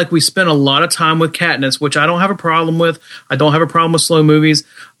felt like we spent a lot of time with Katniss, which I don't have a problem with. I don't have a problem with slow movies.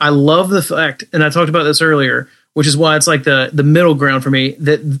 I love the fact, and I talked about this earlier, which is why it's like the middle ground for me,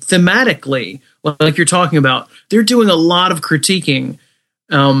 that thematically, like you're talking about, they're doing a lot of critiquing.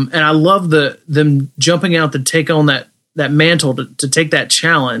 And I love them jumping out to take on that mantle, to take that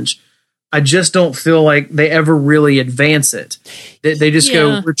challenge. I just don't feel like they ever really advance it. They just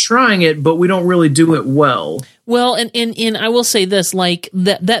go, we're trying it, but we don't really do it well. Well, and I will say this, like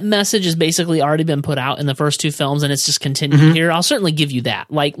that message has basically already been put out in the first 2 films, and it's just continued here. I'll certainly give you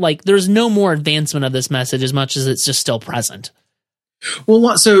that. Like there's no more advancement of this message as much as it's just still present.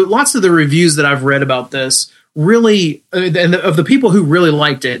 Well, so lots of the reviews that I've read about this really, and of the people who really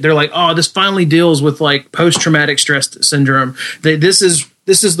liked it, they're like, oh, this finally deals with like post-traumatic stress syndrome. This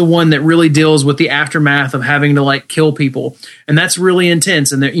is the one that really deals with the aftermath of having to like kill people. And that's really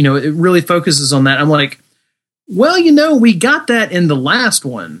intense. And it really focuses on that. I'm like, well, we got that in the last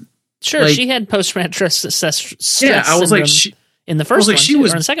one. Sure. Like, she had post-traumatic stress I was like, in the first one, she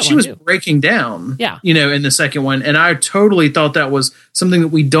was breaking down. Yeah, in the second one, and I totally thought that was something that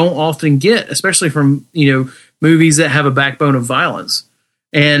we don't often get, especially from movies that have a backbone of violence.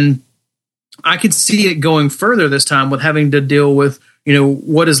 And I could see it going further this time with having to deal with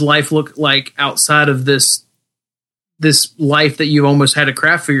what does life look like outside of this life that you've almost had to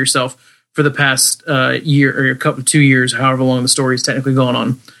craft for yourself for the past year or 2 years, however long the story is technically going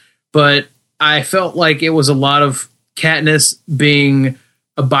on. But I felt like it was a lot of Katniss being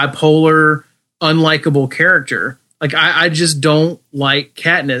a bipolar, unlikable character. Like I just don't like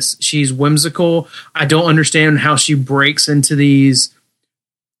Katniss. She's whimsical. I don't understand how she breaks into these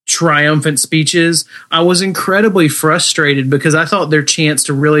triumphant speeches. I was incredibly frustrated because I thought their chance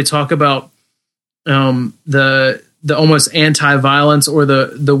to really talk about the almost anti-violence or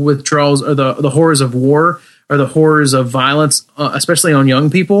the withdrawals or the horrors of war or the horrors of violence, especially on young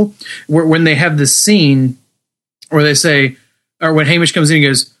people, when they have this scene where they say, or when Hamish comes in and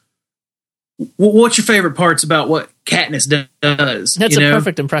goes, what's your favorite parts about what Katniss does? That's a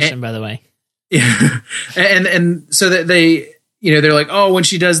perfect impression, by the way. Yeah. And so that they, they're like, oh, when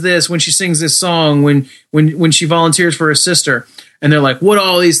she does this, when she sings this song, when she volunteers for her sister, and they're like, what do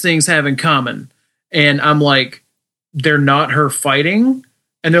all these things have in common? And I'm like, they're not her fighting.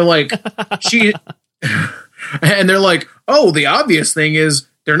 And they're like, and they're like, oh, the obvious thing is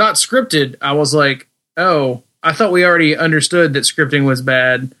they're not scripted. I was like, oh, I thought we already understood that scripting was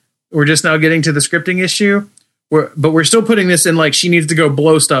bad. We're just now getting to the scripting issue. But we're still putting this in like she needs to go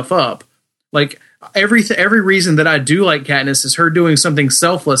blow stuff up. Like every reason that I do like Katniss is her doing something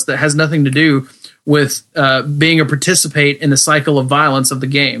selfless that has nothing to do with being a participant in the cycle of violence of the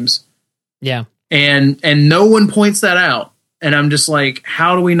games. Yeah. And no one points that out. And I'm just like,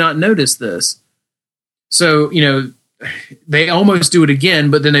 how do we not notice this? So, they almost do it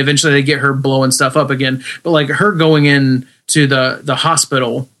again, but then eventually they get her blowing stuff up again. But like her going in to the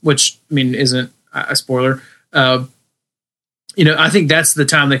hospital, which I mean, isn't a spoiler. I think that's the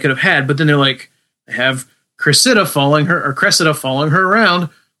time they could have had, but then they're like, they have Cressida following her around.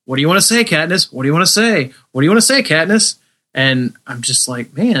 What do you want to say, Katniss? What do you want to say? What do you want to say, Katniss? And I'm just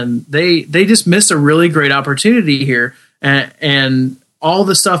like, man, they just missed a really great opportunity here. And all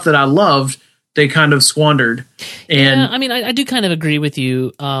the stuff that I loved, they kind of squandered. And yeah, I mean, I do kind of agree with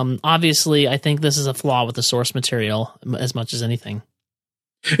you. Obviously, I think this is a flaw with the source material as much as anything.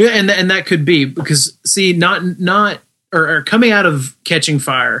 Yeah, and that could be because see, not or coming out of Catching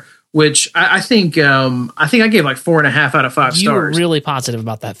Fire, which I think I gave like 4.5 out of 5 stars. You were really positive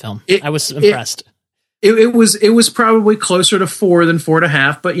about that film. I was impressed. It was probably closer to 4 than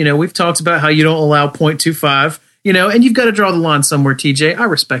 4.5, but we've talked about how you don't allow 0.25, and you've got to draw the line somewhere, TJ. I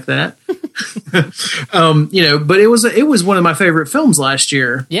respect that. But it was one of my favorite films last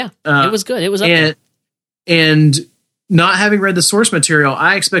year. Yeah, it was good. It was up there. And not having read the source material,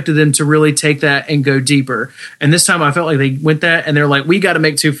 I expected them to really take that and go deeper. And this time I felt like they went that and they're like, we got to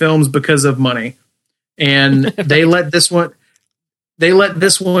make 2 films because of money. And they let this one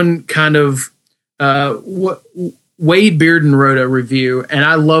kind of, Wade Bearden wrote a review and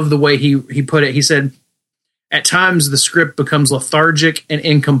I love the way he put it. He said, at times the script becomes lethargic and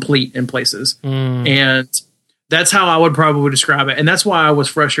incomplete in places. And that's how I would probably describe it. And that's why I was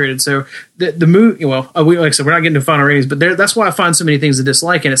frustrated. So the movie, like I said, we're not getting to final ratings, but that's why I find so many things to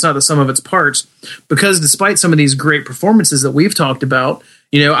dislike. And it's not the sum of its parts, because despite some of these great performances that we've talked about,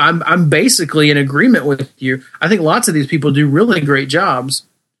 I'm basically in agreement with you. I think lots of these people do really great jobs,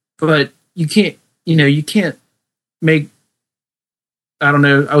 but you can't make, I don't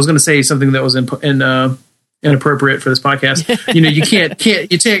know. I was going to say something that was inappropriate for this podcast.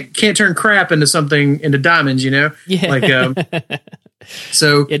 You can't turn crap into diamonds, Yeah. Like,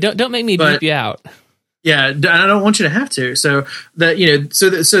 so yeah, don't make me beep you out. Yeah. I don't want you to have to. So that,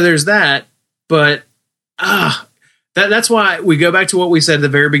 so there's that, but, that's why we go back to what we said at the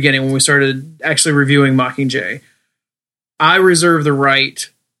very beginning when we started actually reviewing Mockingjay. I reserve the right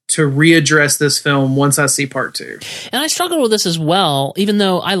to readdress this film once I see part 2. And I struggled with this as well, even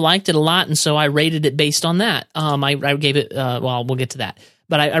though I liked it a lot, and so I rated it based on that. I gave it, we'll get to that,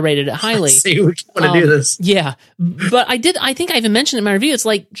 but I rated it highly. See, we want to do this. Yeah, but I think I even mentioned in my review, it's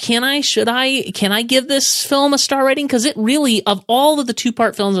like, can I give this film a star rating? Because it really, of all of the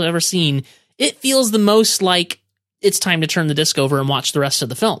 2-part films I've ever seen, it feels the most like it's time to turn the disc over and watch the rest of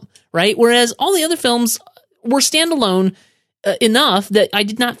the film, right? Whereas all the other films were standalone enough that I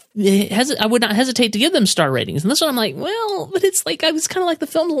would not hesitate to give them star ratings. And this one I'm like, well, but it's like, I was kind of like the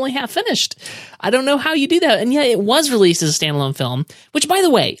film's only half finished. I don't know how you do that. And yeah, it was released as a standalone film, which, by the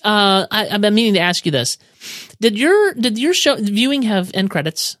way, I've been meaning to ask you this. Did your show viewing have end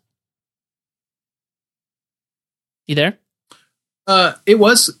credits? You there? I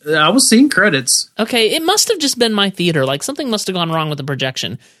was seeing credits. Okay. It must have just been my theater. Like something must have gone wrong with the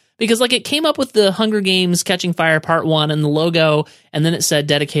projection. Because like it came up with the Hunger Games Catching Fire Part 1 and the logo, and then it said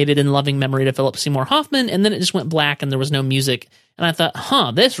dedicated in loving memory to Philip Seymour Hoffman, and then it just went black and there was no music. And I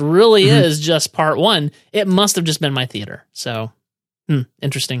thought, this really is just Part 1. It must have just been my theater. So,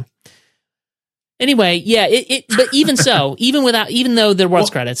 interesting. Anyway, yeah, but even so, even though there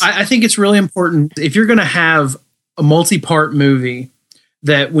was credits. I think it's really important if you're going to have a multi-part movie,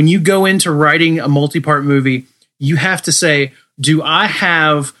 that when you go into writing a multi-part movie, you have to say, do I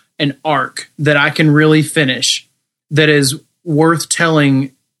have an arc that I can really finish that is worth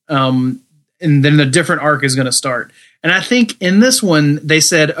telling and then a different arc is going to start. And I think in this one, they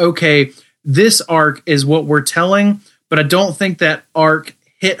said, okay, this arc is what we're telling, but I don't think that arc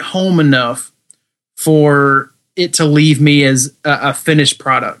hit home enough for it to leave me as a finished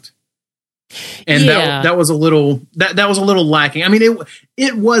product. And that was a little that was a little lacking. I mean,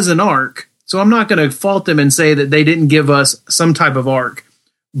 it was an arc, so I'm not going to fault them and say that they didn't give us some type of arc,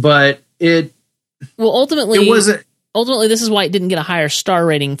 but ultimately it wasn't. Ultimately, this is why it didn't get a higher star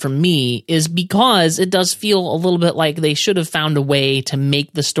rating from me, is because it does feel a little bit like they should have found a way to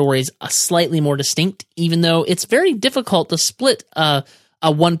make the stories slightly more distinct, even though it's very difficult to split a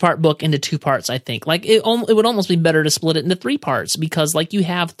one-part book into two parts, I think. Like, it would almost be better to split it into three parts, because, like, you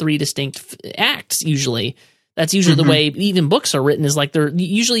have three distinct acts, usually. That's usually the way even books are written, is like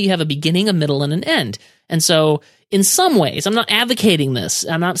usually you have a beginning, a middle, and an end. And so, in some ways, I'm not advocating this.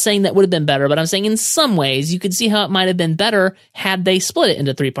 I'm not saying that would have been better, but I'm saying in some ways, you could see how it might have been better had they split it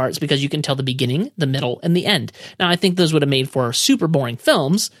into three parts, because you can tell the beginning, the middle, and the end. Now, I think those would have made for super boring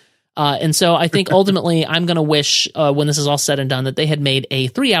films. And so I think ultimately I'm going to wish, when this is all said and done, that they had made a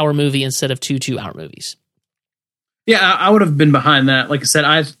 3-hour movie instead of 2 2-hour movies. Yeah, I would have been behind that. Like I said,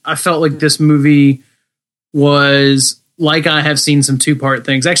 I felt like this movie was like I have seen some 2-part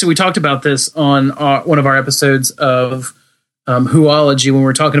things. Actually, we talked about this on one of our episodes of Whoology when we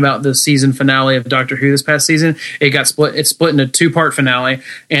were talking about the season finale of Doctor Who this past season. It's split into 2-part finale.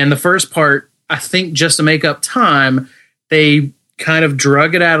 And the first part, I think just to make up time, they kind of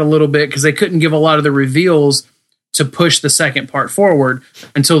drug it out a little bit because they couldn't give a lot of the reveals to push the second part forward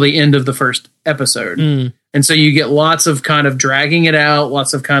until the end of the first episode. And so you get lots of kind of dragging it out,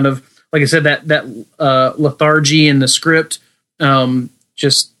 lots of kind of, like I said, that lethargy in the script.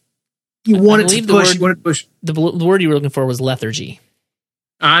 Just you wanted to push. The word you were looking for was lethargy.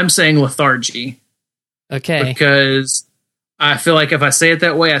 I'm saying lethargy. Okay. Because I feel like if I say it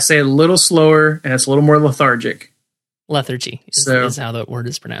that way, I say it a little slower and it's a little more lethargic. Lethargy is how the word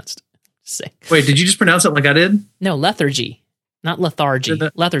is pronounced. Wait, did you just pronounce it like I did? No, lethargy, not lethargy.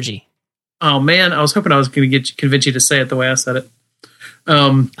 Lethargy. Oh man, I was hoping I was going to convince you to say it the way I said it.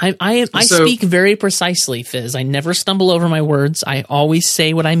 I speak very precisely, Fizz. I never stumble over my words. I always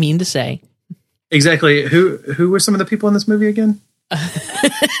say what I mean to say. Exactly. Who were some of the people in this movie again?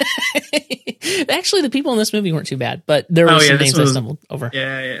 Actually, the people in this movie weren't too bad, but there were some names I stumbled over.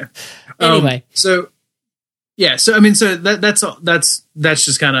 Yeah. Anyway, so I mean, so that's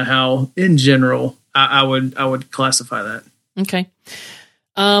just kind of how, in general, I would classify that. Okay.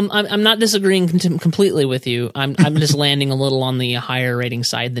 I'm not disagreeing completely with you. I'm just landing a little on the higher rating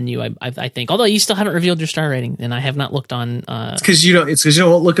side than you. I think, although you still haven't revealed your star rating, and I have not looked on. It's because you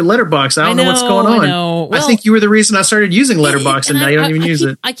don't look at Letterboxd. I don't know what's going on. I know. Well, I think you were the reason I started using Letterboxd, and now you don't even use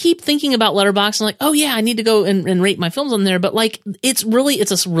it. I keep thinking about Letterboxd and like, oh yeah, I need to go and rate my films on there. But like, it's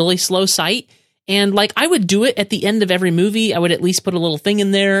a really slow site. And like, I would do it at the end of every movie. I would at least put a little thing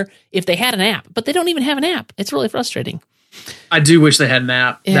in there if they had an app, but they don't even have an app. It's really frustrating. I do wish they had an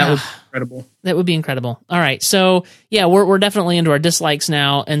app. Yeah, that would be incredible. That would be incredible. All right. So yeah, we're definitely into our dislikes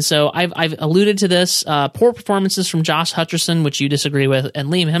now. And so I've alluded to this, poor performances from Josh Hutcherson, which you disagree with, and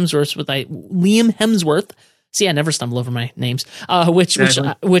Liam Hemsworth. See, I never stumble over my names,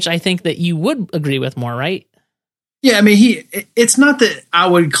 which I think that you would agree with more, right? Yeah, I mean, it's not that I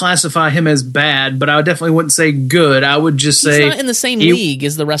would classify him as bad, but I definitely wouldn't say good. I would just say... He's not in the same league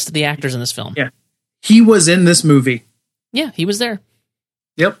as the rest of the actors in this film. Yeah. He was in this movie. Yeah, he was there.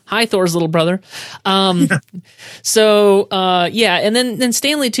 Yep. Hi, Thor's little brother. So, yeah, and then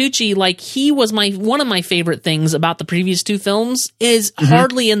Stanley Tucci, like, he was one of my favorite things about the previous two films, is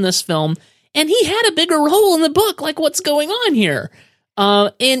hardly in this film, and he had a bigger role in the book. Like, what's going on here?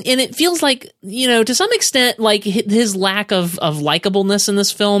 And it feels like, you know, to some extent, like his lack of likableness in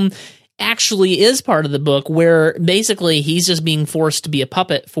this film actually is part of the book, where basically he's just being forced to be a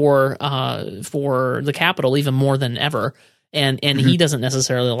puppet for the Capitol even more than ever. And he doesn't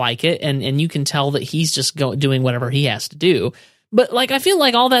necessarily like it. And you can tell that he's just doing whatever he has to do. But like, I feel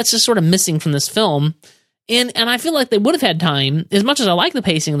like all that's just sort of missing from this film. And I feel like they would have had time, as much as I like the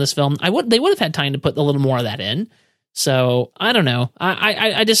pacing of this film, they would have had time to put a little more of that in. So I don't know.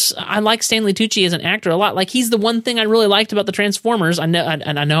 I like Stanley Tucci as an actor a lot. Like, he's the one thing I really liked about the Transformers. I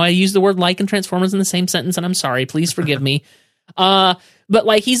know I use the word like and Transformers in the same sentence, and I'm sorry. Please forgive me. But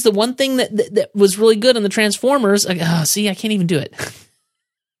like, he's the one thing that was really good in the Transformers. See, I can't even do it.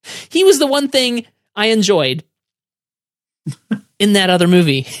 He was the one thing I enjoyed in that other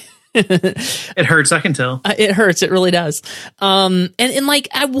movie. It hurts. I can tell. It hurts. It really does. And like,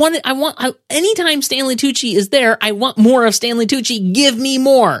 anytime Stanley Tucci is there, I want more of Stanley Tucci. Give me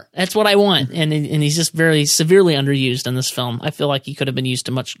more. That's what I want. And he's just very severely underused in this film. I feel like he could have been used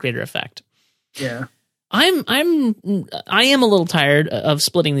to much greater effect. Yeah. I am a little tired of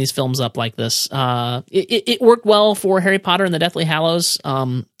splitting these films up like this. It worked well for Harry Potter and the Deathly Hallows.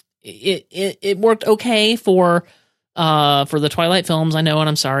 It worked okay for the Twilight films. I know, and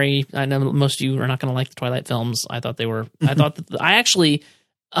I'm sorry. I know most of you are not going to like the Twilight films. I thought I actually,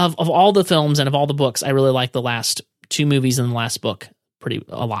 of all the films and of all the books, I really like the last two movies and the last book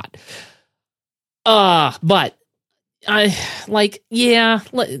a lot. But I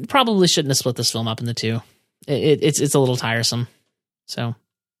probably shouldn't have split this film up into two. It's a little tiresome. So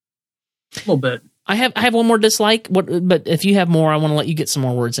a little bit. I have one more dislike. But if you have more, I want to let you get some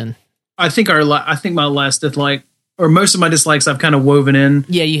more words in. I think my last dislike, or most of my dislikes, I've kind of woven in.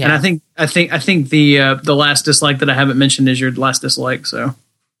 Yeah, you have. And I think the last dislike that I haven't mentioned is your last dislike. So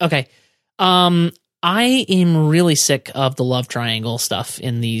okay. I am really sick of the love triangle stuff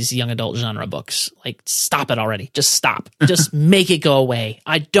in these young adult genre books. Like, stop it already. Just stop. Just make it go away.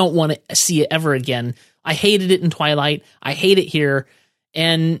 I don't want to see it ever again. I hated it in Twilight. I hate it here.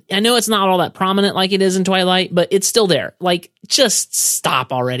 And I know it's not all that prominent like it is in Twilight, but it's still there. Like, just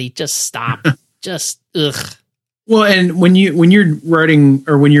stop already. Just stop. Just, ugh. Well, and when you're writing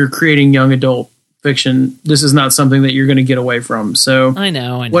or when you're creating young adult fiction, this is not something that you're going to get away from. So I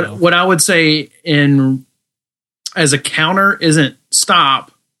know. What I would say as a counter isn't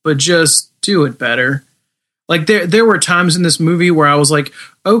stop, but just do it better. Like there were times in this movie where I was like,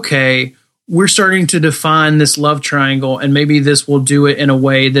 okay, we're starting to define this love triangle, and maybe this will do it in a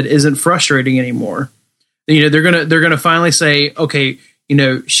way that isn't frustrating anymore. You know, they're gonna finally say, okay, you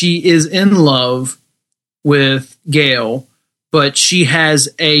know, she is in love with Gale, but she has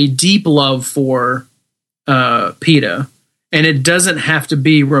a deep love for PETA, and it doesn't have to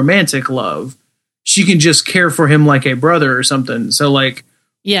be romantic love. She can just care for him like a brother or something. So like,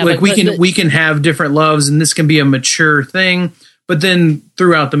 yeah, like we can have different loves, and this can be a mature thing. But then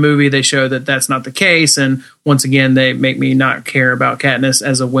throughout the movie, they show that that's not the case, and once again, they make me not care about Katniss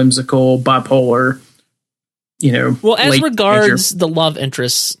as a whimsical, bipolar, you know. Well, as regards the love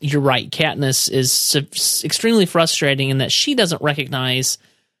interests, you're right. Katniss is extremely frustrating in that she doesn't recognize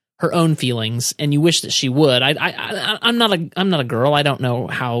her own feelings, and you wish that she would. I'm not a girl. I don't know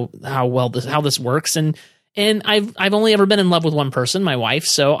how this works, and I've only ever been in love with one person, my wife.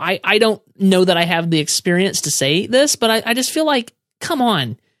 So I don't know that I have the experience to say this, but I just feel like, come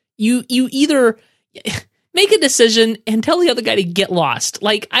on, you either make a decision and tell the other guy to get lost.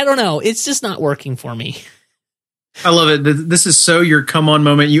 Like, I don't know. It's just not working for me. I love it. This is so your come on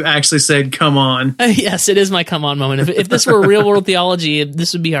moment. You actually said come on. Yes, it is my come on moment. If this were real world theology,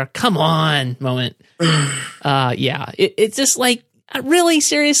 this would be our come on moment. Yeah, it's just like, really,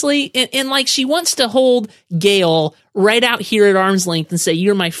 seriously? And like, she wants to hold Gale right out here at arm's length and say,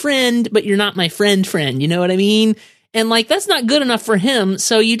 you're my friend, but you're not my friend. You know what I mean? And like, that's not good enough for him.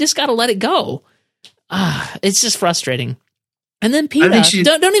 So you just got to let it go. It's just frustrating. And then PETA,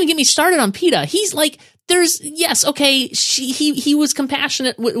 don't even get me started on PETA. He's like, he was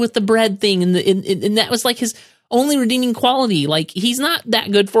compassionate with the bread thing, and that was like his only redeeming quality. Like, he's not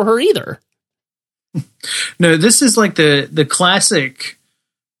that good for her either. No, this is like the classic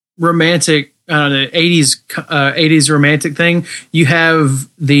romantic, 80s romantic thing. You have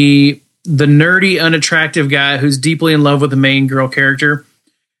the nerdy, unattractive guy who's deeply in love with the main girl character,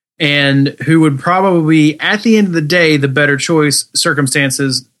 and who would probably, at the end of the day, the better choice,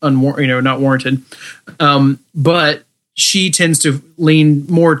 circumstances not warranted. But she tends to lean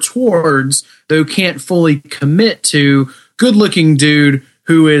more towards, though can't fully commit to, good-looking dude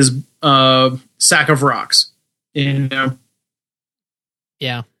who is sack of rocks, you know.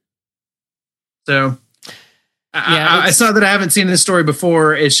 Yeah. So it's not that I haven't seen this story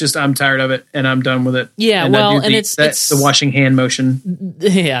before. It's just I'm tired of it and I'm done with it. Yeah, and it's the washing hand motion.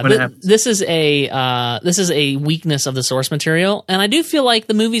 Yeah, this is a weakness of the source material, and I do feel like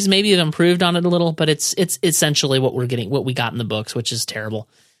the movies maybe have improved on it a little, but it's essentially what we got in the books, which is terrible.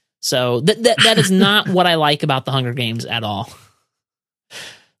 So that is not what I like about the Hunger Games at all.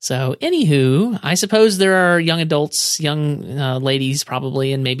 So, anywho, I suppose there are young adults, young ladies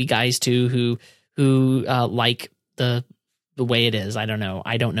probably, and maybe guys too, who like the way it is. I don't know.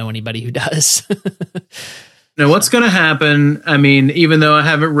 I don't know anybody who does. Now, what's going to happen? I mean, even though I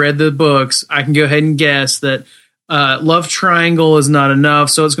haven't read the books, I can go ahead and guess that love triangle is not enough,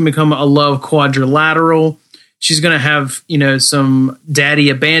 so it's going to become a love quadrilateral. She's going to have, some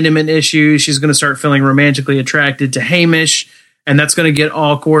daddy abandonment issues. She's going to start feeling romantically attracted to Hamish. and that's going to get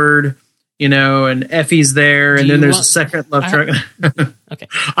awkward, and Effie's there, and then there's a second love triangle. Okay.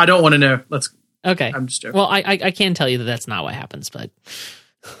 I don't want to know. Okay. I'm just joking. Well, I can tell you that's not what happens, but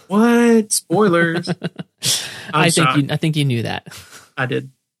what? Spoilers. I think you knew that. I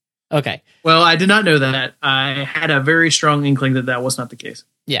did. Okay. Well, I did not know that. I had a very strong inkling that was not the case.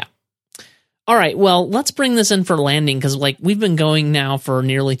 Yeah. All right. Well, let's bring this in for landing because, we've been going now for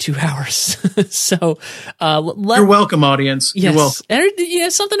nearly 2 hours. So, you're welcome, audience. Yes. You're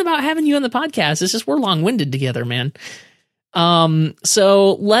welcome. Something about having you on the podcast. It's just we're long-winded together, man.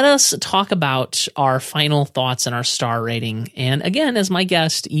 So let us talk about our final thoughts and our star rating. And again, as my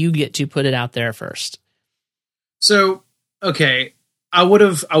guest, you get to put it out there first. So, okay. I would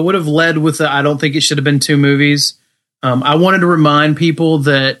have led with I don't think it should have been 2 movies. I wanted to remind people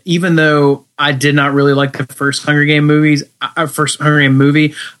that even though I did not really like the first Hunger Game movie,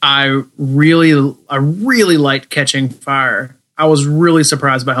 I really liked Catching Fire. I was really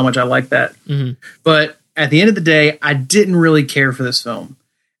surprised by how much I liked that. Mm-hmm. But at the end of the day, I didn't really care for this film.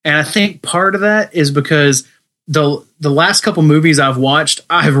 And I think part of that is because the last couple movies I've watched,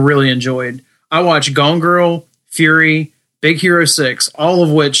 I have really enjoyed. I watched Gone Girl, Fury, Big Hero 6, all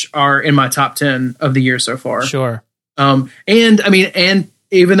of which are in my top 10 of the year so far. Sure. And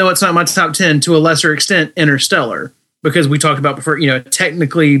even though it's not my top 10, to a lesser extent, Interstellar, because we talked about before,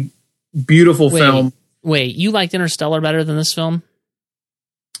 technically beautiful film. Wait, you liked Interstellar better than this film?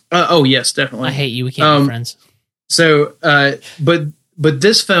 Oh yes, definitely. I hate you. We can't be friends. So, but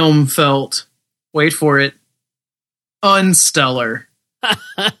this film felt, wait for it, unstellar.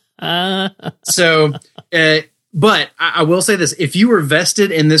 So, but I will say this: if you were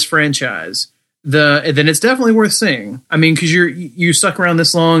vested in this franchise, then it's definitely worth seeing. I mean, because you stuck around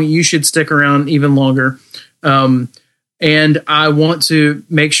this long, you should stick around even longer. And I want to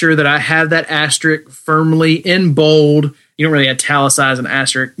make sure that I have that asterisk firmly in bold. You don't really italicize an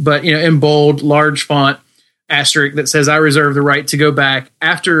asterisk, but in bold, large font asterisk that says I reserve the right to go back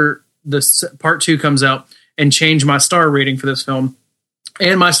after the part 2 comes out and change my star rating for this film.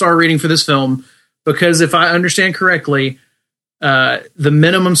 And my star rating for this film, because if I understand correctly, the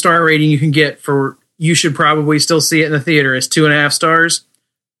minimum star rating you can get for you should probably still see it in the theater is 2.5 stars.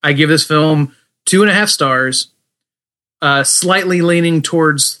 I give this film 2.5 stars, slightly leaning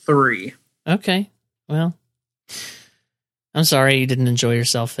towards 3. Okay. Well, I'm sorry you didn't enjoy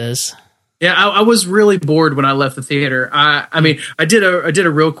yourself, Fizz. Yeah, I was really bored when I left the theater. I mean, I did a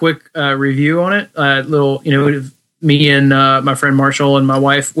real quick review on it. Me and my friend Marshall and my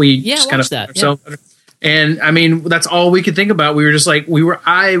wife, we just kind of that. Yeah. And I mean, that's all we could think about. We were just like,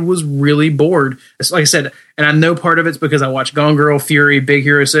 I was really bored. It's like I said, and I know part of it's because I watched Gone Girl, Fury, Big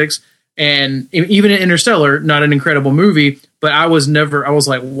Hero 6, and even in Interstellar, not an incredible movie, but I was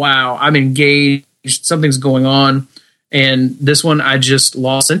like, wow, I'm engaged. Something's going on. And this one, I just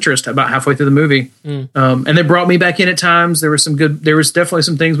lost interest about halfway through the movie. And they brought me back in at times. There was definitely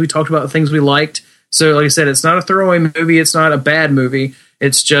some things we talked about, things we liked. So like I said, it's not a throwaway movie. It's not a bad movie.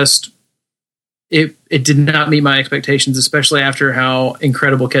 It's just, it did not meet my expectations, especially after how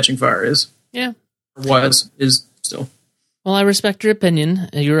incredible Catching Fire is. Yeah. Is still. Well, I respect your opinion.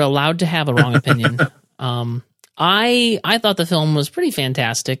 You're allowed to have a wrong opinion. I thought the film was pretty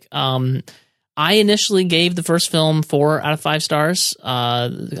fantastic. I initially gave the first film 4 out of 5 stars,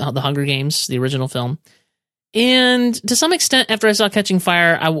 The Hunger Games, the original film. And to some extent, after I saw Catching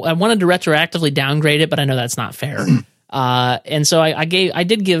Fire, I wanted to retroactively downgrade it, but I know that's not fair. And so I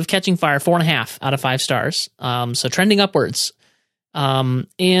did give Catching Fire 4.5 out of 5 stars. So trending upwards. And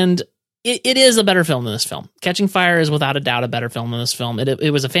it is a better film than this film. Catching Fire is without a doubt a better film than this film.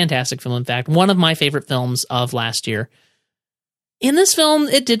 It was a fantastic film, in fact. One of my favorite films of last year. In this film,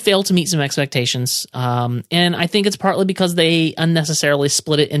 it did fail to meet some expectations, and I think it's partly because they unnecessarily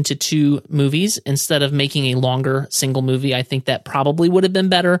split it into 2 movies instead of making a longer single movie. I think that probably would have been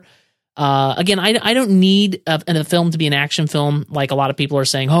better. Again, I don't need a film to be an action film like a lot of people are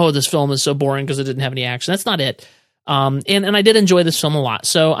saying, oh, this film is so boring because it didn't have any action. That's not it. And I did enjoy this film a lot.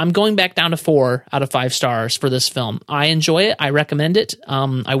 So I'm going back down to 4 out of 5 stars for this film. I enjoy it. I recommend it.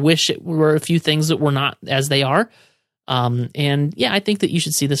 I wish it were a few things that were not as they are. And yeah, I think that you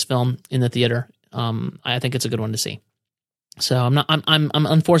should see this film in the theater. I think it's a good one to see. So I'm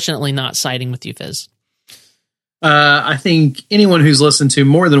unfortunately not siding with you, Fizz. I think anyone who's listened to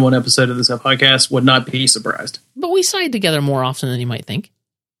more than one episode of this podcast would not be surprised. But we side together more often than you might think.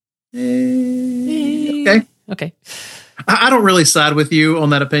 Okay. I don't really side with you on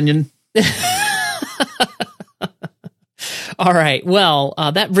that opinion. All right. Well,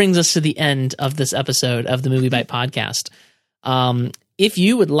 that brings us to the end of this episode of the MovieByte podcast. if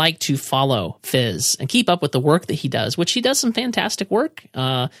you would like to follow Fizz and keep up with the work that he does, which he does some fantastic work,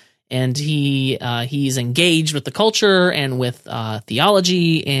 and he's engaged with the culture and with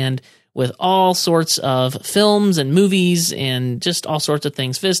theology and with all sorts of films and movies and just all sorts of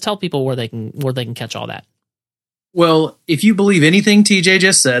things. Fizz, tell people where they can catch all that. Well, if you believe anything TJ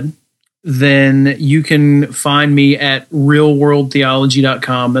just said, then you can find me at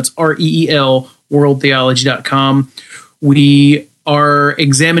realworldtheology.com. That's REEL worldtheology.com. We are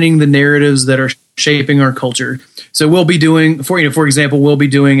examining the narratives that are shaping our culture. So we'll be doing, for example, we'll be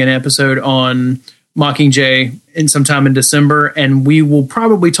doing an episode on Mockingjay in sometime in December, and we will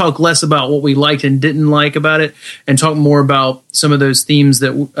probably talk less about what we liked and didn't like about it and talk more about some of those themes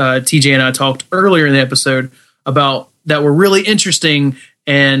that TJ and I talked earlier in the episode about that were really interesting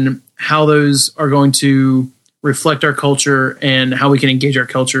and how those are going to reflect our culture and how we can engage our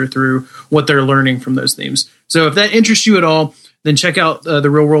culture through what they're learning from those themes. So if that interests you at all, then check out the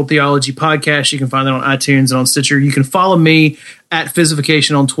Real World Theology podcast. You can find that on iTunes and on Stitcher. You can follow me at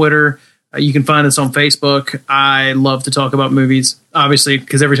Fizzification on Twitter. You can find us on Facebook. I love to talk about movies, obviously,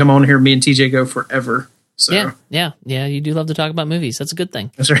 because every time I want to hear me and TJ go forever. So. Yeah, you do love to talk about movies. That's a good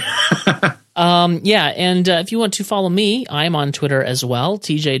thing. That's right. And if you want to follow me, I'm on Twitter as well.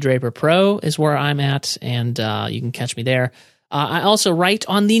 TJ Draper Pro is where I'm at, and you can catch me there. I also write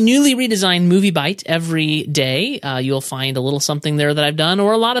on the newly redesigned MovieByte every day. You'll find a little something there that I've done,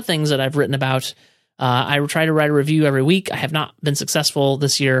 or a lot of things that I've written about. I try to write a review every week. I have not been successful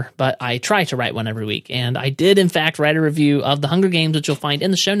this year, but I try to write one every week. And I did, in fact, write a review of The Hunger Games, which you'll find in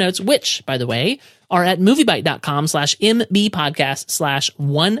the show notes, which, by the way, are at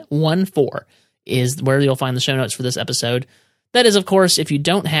moviebyte.com/mbpodcast/114 is where you'll find the show notes for this episode. That is, of course, if you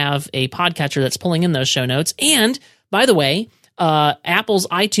don't have a podcatcher that's pulling in those show notes. And, by the way, Apple's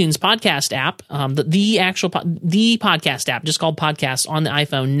iTunes podcast app, the podcast app, just called Podcast on the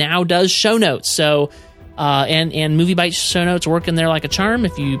iPhone, now does show notes. So, and MovieByte show notes work in there like a charm.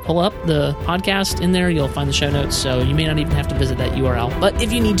 If you pull up the podcast in there, you'll find the show notes. So you may not even have to visit that URL, but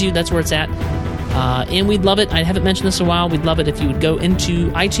if you need to, that's where it's at. And we'd love it. I haven't mentioned this in a while. We'd love it if you would go into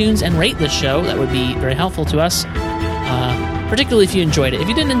iTunes and rate this show. That would be very helpful to us. Particularly if you enjoyed it. If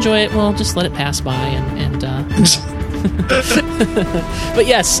you didn't enjoy it, well, just let it pass by and but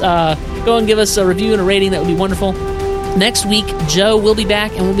yes, go and give us a review and a rating. That would be wonderful. Next week, Joe will be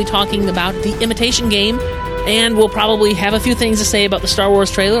back, and we'll be talking about The Imitation Game, and we'll probably have a few things to say about the Star Wars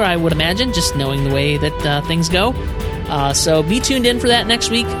trailer, I would imagine, just knowing the way that things go. So be tuned in for that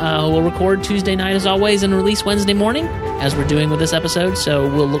next week. We'll record Tuesday night as always and release Wednesday morning, as we're doing with this episode, so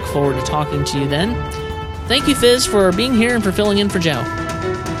we'll look forward to talking to you then. Thank you, Fizz, for being here and for filling in for Joe.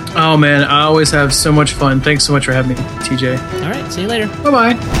 Oh, man, I always have so much fun. Thanks so much for having me, TJ. All right, see you later.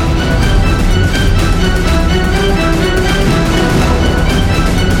 Bye-bye.